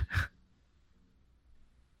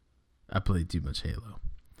 I played too much Halo.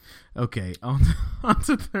 Okay, on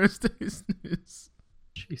to Thursday's news.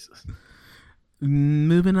 Jesus.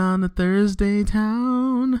 Moving on to Thursday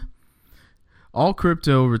Town. All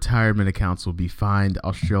crypto retirement accounts will be fined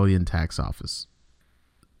Australian tax office.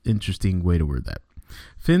 Interesting way to word that.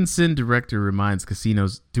 FinCEN director reminds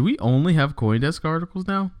casinos, do we only have CoinDesk articles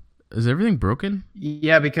now? Is everything broken?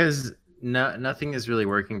 Yeah, because nothing is really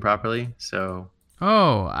working properly. So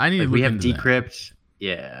Oh, I need to look we have into that. decrypt.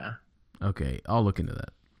 Yeah. Okay, I'll look into that.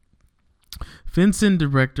 FinCEN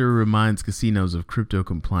director reminds casinos of crypto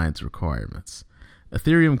compliance requirements.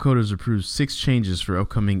 Ethereum coders approve 6 changes for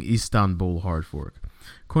upcoming Istanbul hard fork.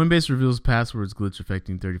 Coinbase reveals passwords glitch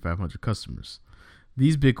affecting 3,500 customers.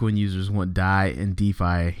 These Bitcoin users want DAI and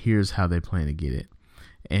DeFi. Here's how they plan to get it.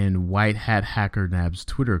 And White Hat Hacker nabs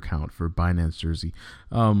Twitter account for Binance Jersey.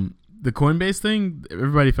 The Coinbase thing,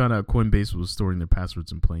 everybody found out Coinbase was storing their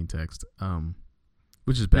passwords in plain text,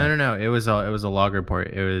 which is bad. No. It was a log report.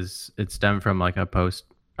 It stemmed from like a post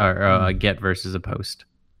or a get versus a post.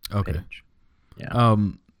 Okay. Page. Yeah.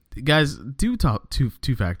 Guys, do talk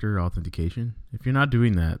two-factor authentication. If you're not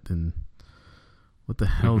doing that, then what the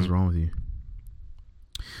hell is wrong with you?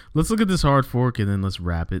 Let's look at this hard fork and then let's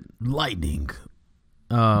wrap it. Lightning.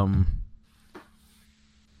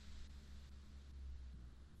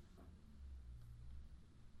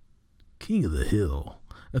 King of the Hill.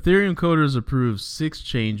 Ethereum coders approved 6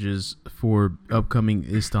 changes for upcoming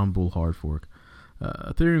Istanbul hard fork.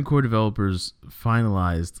 Ethereum core developers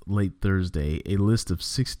finalized late Thursday a list of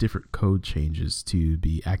 6 different code changes to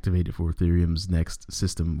be activated for Ethereum's next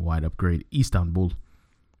system-wide upgrade, Istanbul.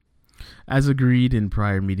 As agreed in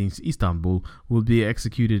prior meetings, Istanbul will be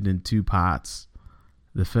executed in 2 parts.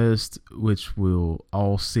 The first, which will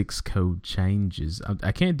all 6 code changes.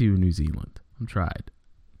 I can't do New Zealand. I'm tried.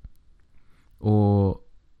 Or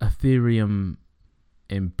Ethereum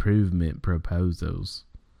improvement proposals.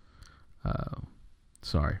 The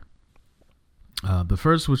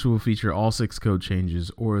first, which will feature all 6 code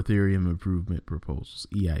changes or Ethereum improvement proposals,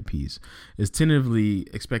 EIPs, is tentatively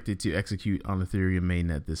expected to execute on Ethereum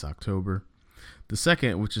mainnet this October. The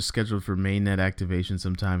second, which is scheduled for mainnet activation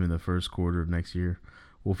sometime in the first quarter of next year,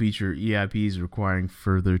 will feature EIPs requiring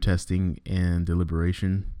further testing and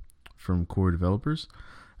deliberation from core developers.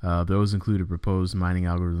 Those include a proposed mining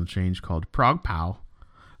algorithm change called ProgPow.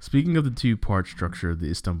 Speaking of the 2-part structure of the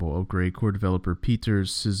Istanbul upgrade, core developer Peter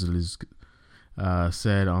Siziliz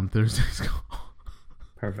said on Thursday's call.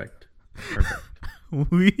 Perfect.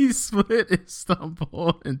 We split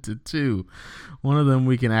Istanbul into 2. One of them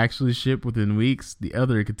we can actually ship within weeks. The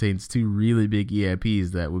other contains 2 really big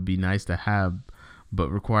EIPs that would be nice to have, but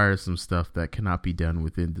require some stuff that cannot be done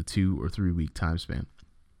within the 2 or 3 week time span.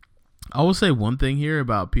 I will say one thing here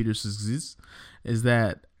about Peter Siziliz is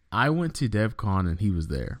that I went to DevCon and he was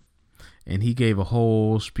there, and he gave a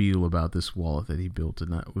whole spiel about this wallet that he built,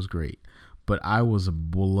 and that was great. But I was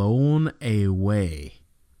blown away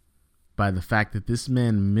by the fact that this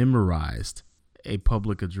man memorized a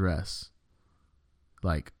public address.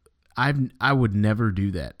 Like, I would never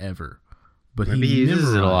do that ever, but maybe he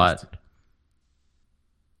uses it a lot.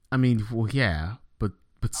 I mean, well, yeah,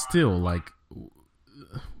 but still, like,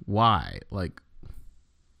 why? Like,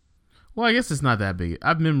 well, I guess it's not that big.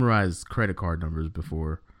 I've memorized credit card numbers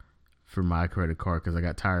before for my credit card because I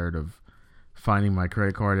got tired of finding my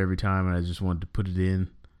credit card every time, and I just wanted to put it in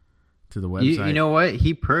to the website. You know what?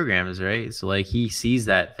 He programs, right? So, like, he sees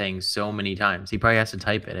that thing so many times. He probably has to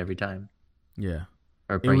type it every time. Yeah.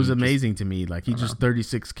 Or it was amazing to me. Like, he just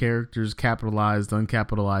 36 characters, capitalized,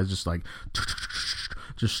 uncapitalized, just like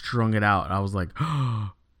just strung it out. And I was like,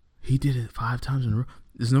 oh, he did it 5 times in a row.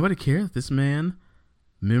 Does nobody care that this man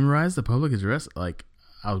memorized the public address? Like,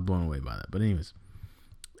 I was blown away by that. But anyways,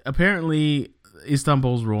 apparently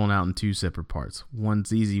Istanbul's rolling out in 2 separate parts.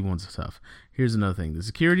 One's easy, one's tough. Here's another thing. The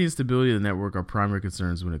security and stability of the network are primary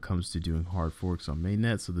concerns when it comes to doing hard forks on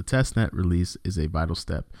mainnet, so the testnet release is a vital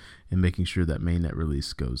step in making sure that mainnet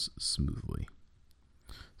release goes smoothly.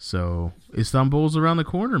 So Istanbul's around the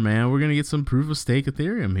corner, man. We're going to get some proof of stake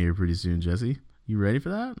Ethereum here pretty soon, Jesse. You ready for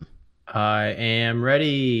that? I am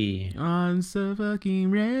ready. I'm so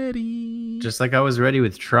fucking ready. Just like I was ready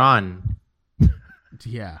with Tron.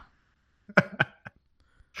 Yeah.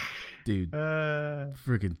 Dude,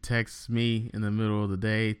 freaking texts me in the middle of the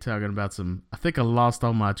day talking about I think I lost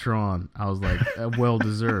all my Tron. I was like, well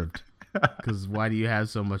deserved. Because why do you have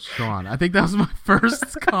so much Tron? I think that was my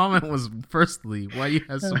first comment was, firstly, why do you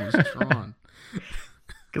have so much Tron?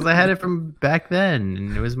 Because I had it from back then,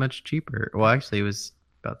 and it was much cheaper. Well, actually, it was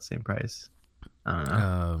about the same price. I don't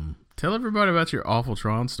know. Tell everybody about your awful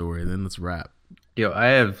Tron story, and then let's wrap. Yo, I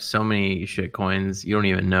have so many shit coins you don't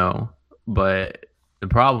even know. But the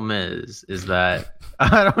problem is that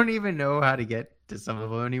I don't even know how to get to some of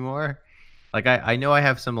them anymore. Like, I know I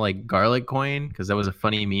have some, like, garlic coin, because that was a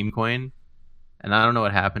funny meme coin. And I don't know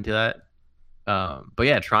what happened to that. But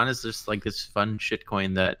yeah, Tron is just, like, this fun shit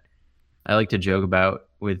coin that I like to joke about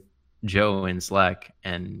with Joe in Slack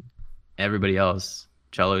and everybody else.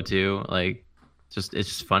 Cello too, like, it's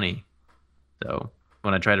just funny. So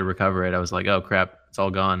when I tried to recover it, I was like, oh crap, it's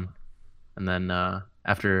all gone. And then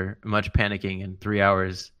after much panicking and 3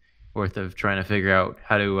 hours worth of trying to figure out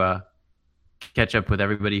how to catch up with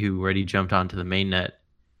everybody who already jumped onto the main net,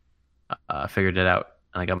 I figured it out,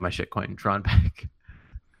 and I got my shitcoin Tron back.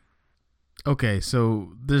 Okay,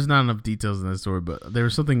 so there's not enough details in that story, but there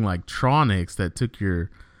was something like Tronics that took your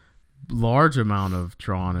large amount of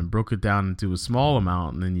Tron and broke it down into a small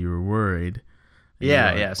amount, and then you were worried.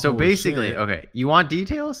 Yeah, like, So basically, shit. okay, you want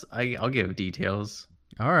details? I'll give details.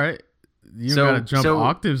 All right. You So- gotta jump so-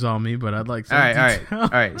 octaves on me, but I'd like some All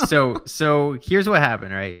right. detail. So here's what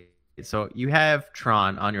happened, right? So you have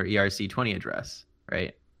Tron on your ERC20 address,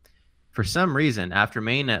 right? For some reason, after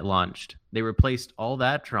mainnet launched, they replaced all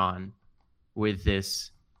that Tron with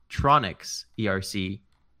this Tronics ERC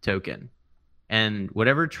token. And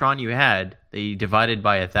whatever Tron you had, they divided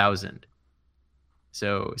by 1,000.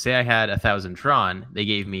 So say I had 1,000 Tron, they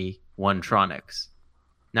gave me 1 Tronics.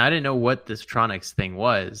 Now I didn't know what this Tronics thing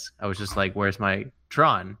was. I was just like, where's my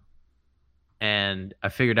Tron? And I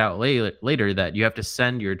figured out later that you have to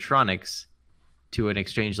send your Tronics to an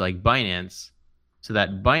exchange like Binance, so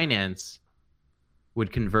that Binance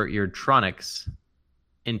would convert your Tronics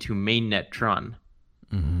into mainnet Tron.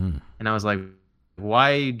 Mm-hmm. And I was like,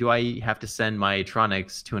 why do I have to send my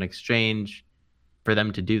Tronics to an exchange for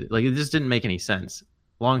them to do that? Like, it just didn't make any sense.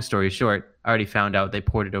 Long story short, I already found out they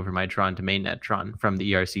ported over my Tron to mainnet Tron from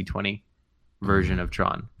the ERC20 version of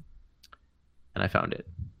Tron. And I found it.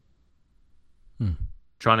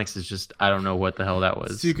 Tronics is just, I don't know what the hell that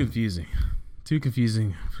was. It's too confusing. Too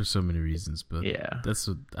confusing for so many reasons, but Yeah. that's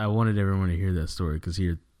what I wanted everyone to hear that story, because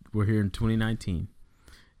we're here in 2019,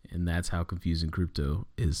 and that's how confusing crypto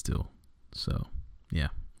is still. So, yeah,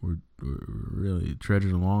 we're really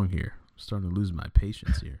trudging along here. I'm starting to lose my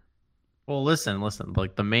patience here. Well, listen.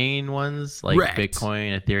 Like the main ones, like Wrecked.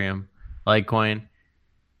 Bitcoin, Ethereum, Litecoin,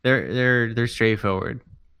 they're straightforward.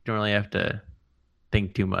 You don't really have to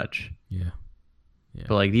think too much. Yeah.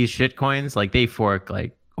 But like these shit coins, like they fork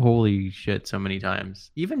like holy shit so many times.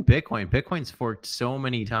 Even Bitcoin's forked so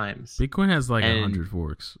many times. Bitcoin has like And- 100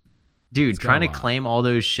 forks. Dude, It's got trying a to lot. claim all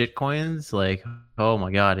those shit coins, like, oh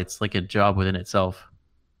my god, it's like a job within itself.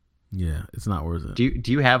 Yeah, it's not worth it.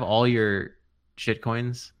 Do you have all your shit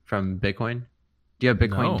coins from Bitcoin? Do you have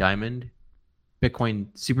Bitcoin No. Diamond? Bitcoin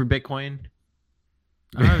Super Bitcoin?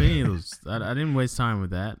 I don't have any of those. I didn't waste time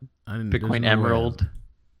with that. I didn't. there's Bitcoin no way. Emerald?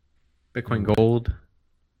 Bitcoin Gold?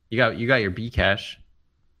 You got your Bcash.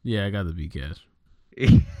 Yeah, I got the Bcash.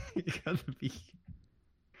 You got the B.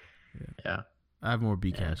 Yeah. I have more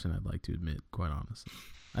Bcash than I'd like to admit, quite honestly.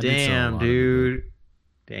 I did sell a Damn, lot of it, dude.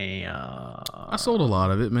 Damn. though. I sold a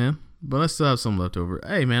lot of it, man. But I still have some left over.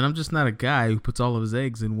 Hey, man, I'm just not a guy who puts all of his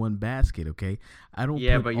eggs in one basket, okay? I don't.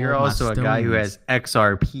 Yeah, put but you're all my also a guy who stones- has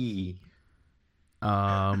XRP.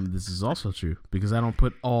 This is also true, because I don't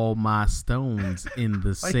put all my stones in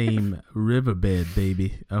the same riverbed,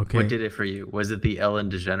 baby. Okay. What did it for you? Was it the Ellen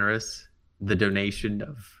DeGeneres? The donation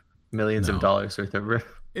of millions No. of dollars worth of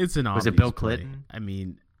It's an Was it obvious Bill play. Clinton? I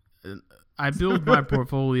mean, I build my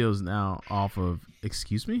portfolios now off of.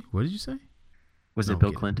 Excuse me. What did you say? Was No, it Bill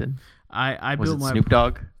kidding. Clinton? I Was build it my Snoop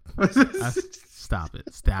Dogg? Stop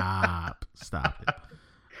it. Stop it.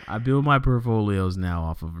 I build my portfolios now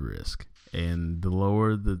off of risk. And the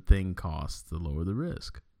lower the thing costs, the lower the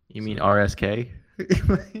risk. You mean RSK?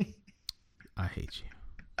 I hate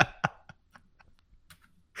you.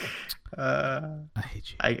 uh, I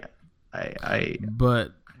hate you. I.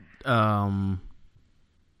 But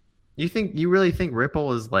You really think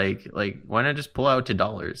Ripple is like why not just pull out to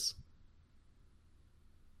dollars?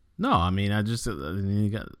 no, I mean you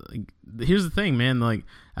got, like, here's the thing, man, like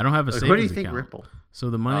I don't have a Like, savings what do you think account. Ripple? So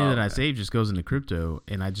the money Oh, that I okay. save just goes into crypto,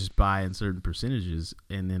 and I just buy in certain percentages,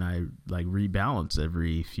 and then I like rebalance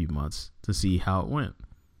every few months to see how it went.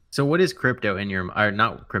 So what is crypto in your or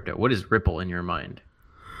not crypto? What is Ripple in your mind?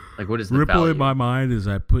 Like what is the Ripple value? in my mind is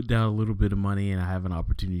I put down a little bit of money and I have an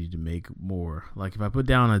opportunity to make more. Like if I put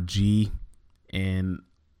down a G and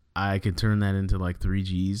I can turn that into like 3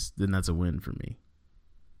 Gs, then that's a win for me.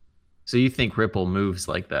 So you think Ripple moves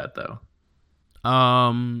like that though?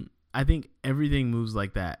 I think everything moves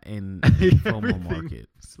like that in the FOMO Everything market,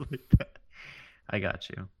 moves like that. I got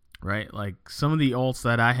you. right? Like some of the alts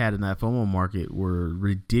that I had in that FOMO market were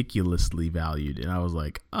ridiculously valued, and I was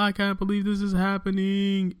like, I can't believe this is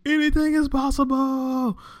happening. Anything is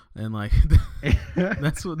possible, and like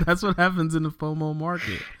that's what happens in the FOMO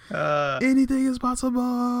market. Anything is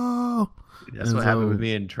possible. That's And what happened so- with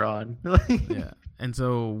me and Tron. Yeah. And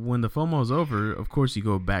so when the FOMO is over, of course you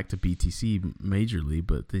go back to BTC majorly,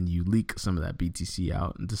 but then you leak some of that BTC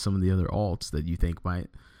out into some of the other alts that you think might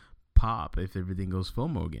pop if everything goes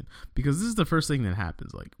FOMO again. Because this is the first thing that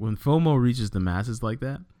happens. Like when FOMO reaches the masses like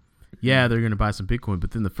that, yeah, they're going to buy some Bitcoin.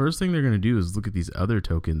 But then the first thing they're going to do is look at these other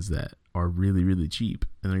tokens that are really, really cheap.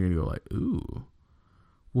 And they're going to go like, ooh,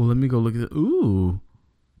 well, let me go look at it. Ooh,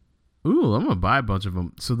 I'm going to buy a bunch of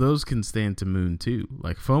them. So those can stand to moon too.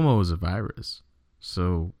 Like FOMO is a virus.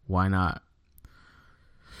 So why not?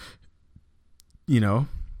 You know,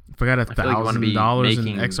 if I got $1,000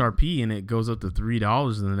 in XRP and it goes up to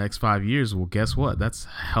 $3 in the next 5 years, well, guess what? That's a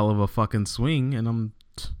hell of a fucking swing, and I'm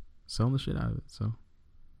selling the shit out of it. So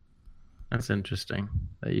that's interesting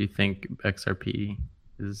that you think XRP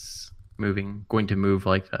is going to move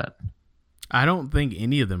like that. I don't think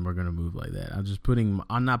any of them are going to move like that.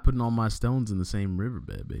 I'm not putting all my stones in the same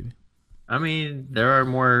riverbed, baby. I mean, there are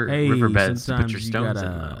more riverbeds to put your stones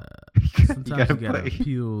in. Sometimes you gotta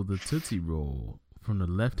peel the Tootsie Roll from the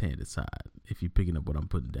left-handed side if you're picking up what I'm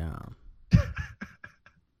putting down.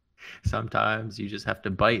 Sometimes you just have to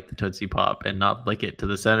bite the Tootsie Pop and not lick it to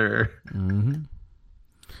the center. Mm-hmm.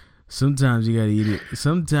 Sometimes you gotta eat it.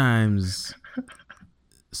 Sometimes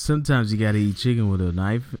you gotta eat chicken with a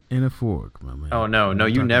knife and a fork, my man. Oh no,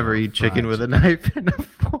 you never eat chicken with a knife and a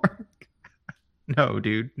fork. No,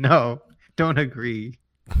 dude, no. Don't agree.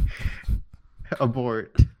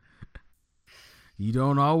 Abort. You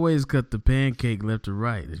don't always cut the pancake left or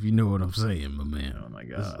right, if you know what I'm saying, my man. Oh my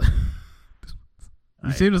god.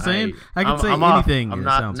 You see what I'm saying? I can say anything. I'm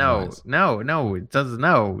not. No. It doesn't.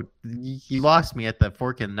 No. You lost me at the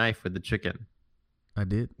fork and knife with the chicken. I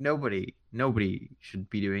did. Nobody should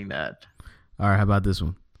be doing that. All right. How about this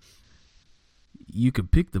one? You can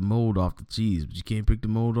pick the mold off the cheese, but you can't pick the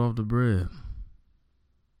mold off the bread.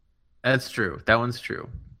 That's true. That one's true.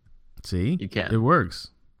 See, you can't. It works.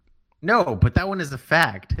 No, but that one is a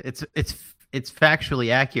fact. It's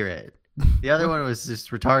factually accurate. The other one was just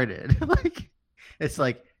retarded. It's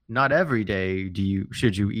like not every day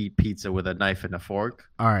should you eat pizza with a knife and a fork.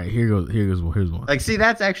 All right, here's one. Like, see,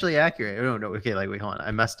 that's actually accurate. No, okay, like wait, hold on. I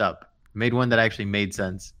messed up. Made one that actually made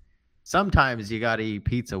sense. Sometimes you gotta eat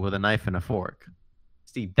pizza with a knife and a fork.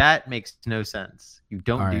 See, that makes no sense. You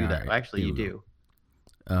don't do that. Actually, you do.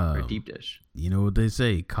 For a deep dish. You know what they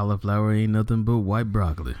say? Cauliflower ain't nothing but white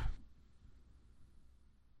broccoli.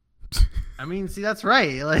 I mean, see, that's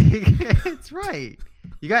right. Like, it's right.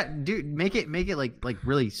 You got, make it like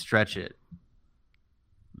really stretch it.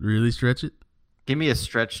 Really stretch it? Give me a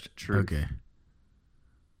stretched truth. Okay.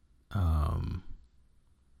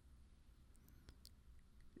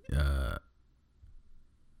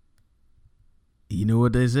 You know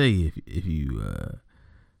what they say? If you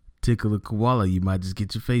tickle a koala, you might just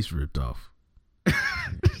get your face ripped off.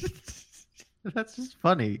 That's just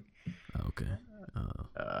funny. Okay.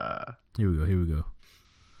 Here we go.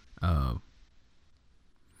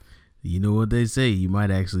 You know what they say? You might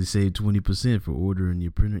actually save 20% for ordering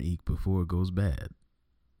your printer ink before it goes bad.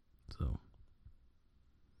 So,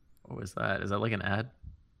 what was that? Is that like an ad?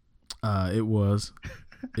 It was.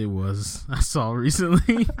 I saw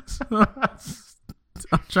recently. So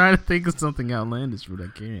I'm trying to think of something outlandish, but I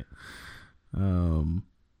can't.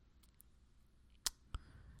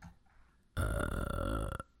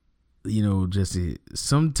 You know, Jesse,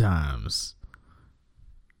 sometimes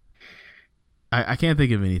I can't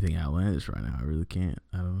think of anything outlandish right now. I really can't.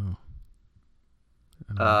 I don't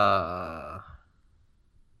know.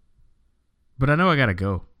 But I know I gotta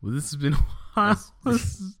go. Well, this has been a while.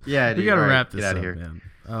 Yeah, we gotta wrap this out up, of here. Man.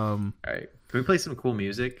 All right, can we play some cool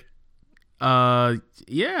music? Yeah,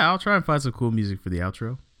 I'll try and find some cool music for the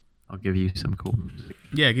outro. I'll give you some cool music.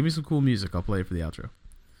 Yeah, give me some cool music. I'll play it for the outro.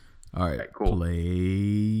 All right, cool.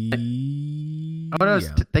 Play. Oh no!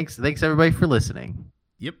 Yeah. Thanks everybody for listening.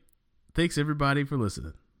 Yep. Thanks everybody for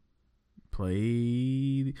listening.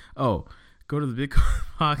 Play. Oh, go to the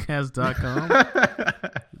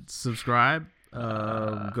bitcoinpodcast.com. Subscribe.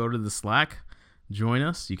 Go to the Slack. Join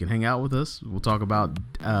us. You can hang out with us. We'll talk about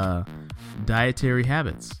dietary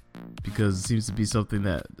habits because it seems to be something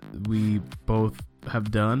that we both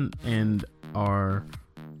have done and are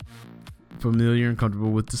familiar and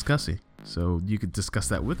comfortable with discussing. So you could discuss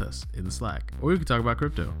that with us in the Slack, or you could talk about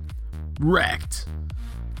crypto. Wrecked.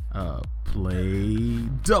 Play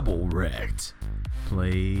double wrecked.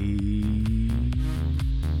 Play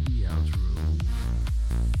outro.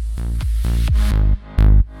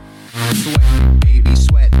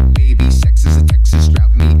 Sweat, baby, sex is a Texas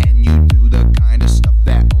drought. Me and you do the kind of stuff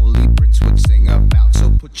that only Prince would sing about. So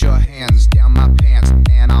put your hands down my pants,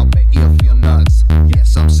 and I'll bet you'll feel nuts.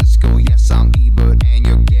 Yes, I'm Cisco, yes, I'm Ebert, and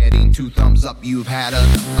you're getting 2 thumbs up. You've had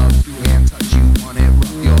enough of 2-hand touch, you want it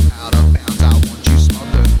rough, you're out of bounds. I want you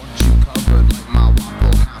smothered, want you covered like my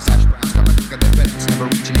Waffle House hash browns. Got my dick at the FedEx, never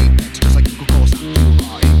reaching 8 next.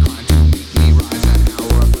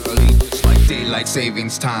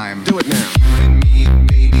 savings time. Do it now. You and me,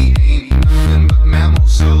 baby, ain't nothing but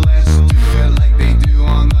mammals, so let's do it like they do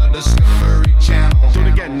on the Discovery Channel. Do it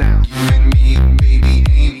again now. You and me, baby,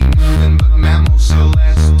 ain't nothing but mammals, so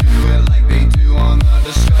let's do it like they do on the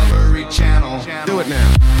Discovery Channel. Do it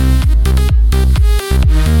now.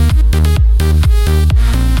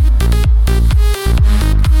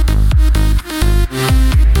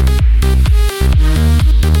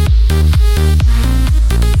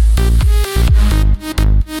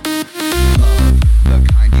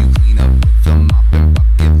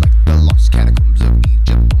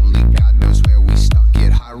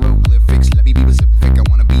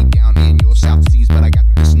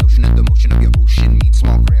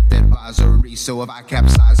 So if I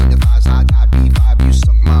capsize on your thighs, high tide B5, you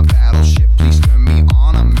sunk my battleship. Please turn me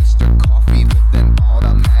on. I'm Mr. Coffee with an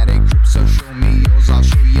automatic drip. So show me yours, I'll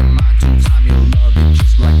show you mine. 2 time you'll love it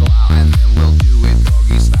just like Lau, and then we'll do it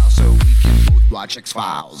doggy style so we can both watch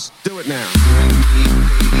X-Files. Do it now. You and me,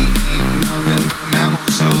 baby, ain't nothing but mammals.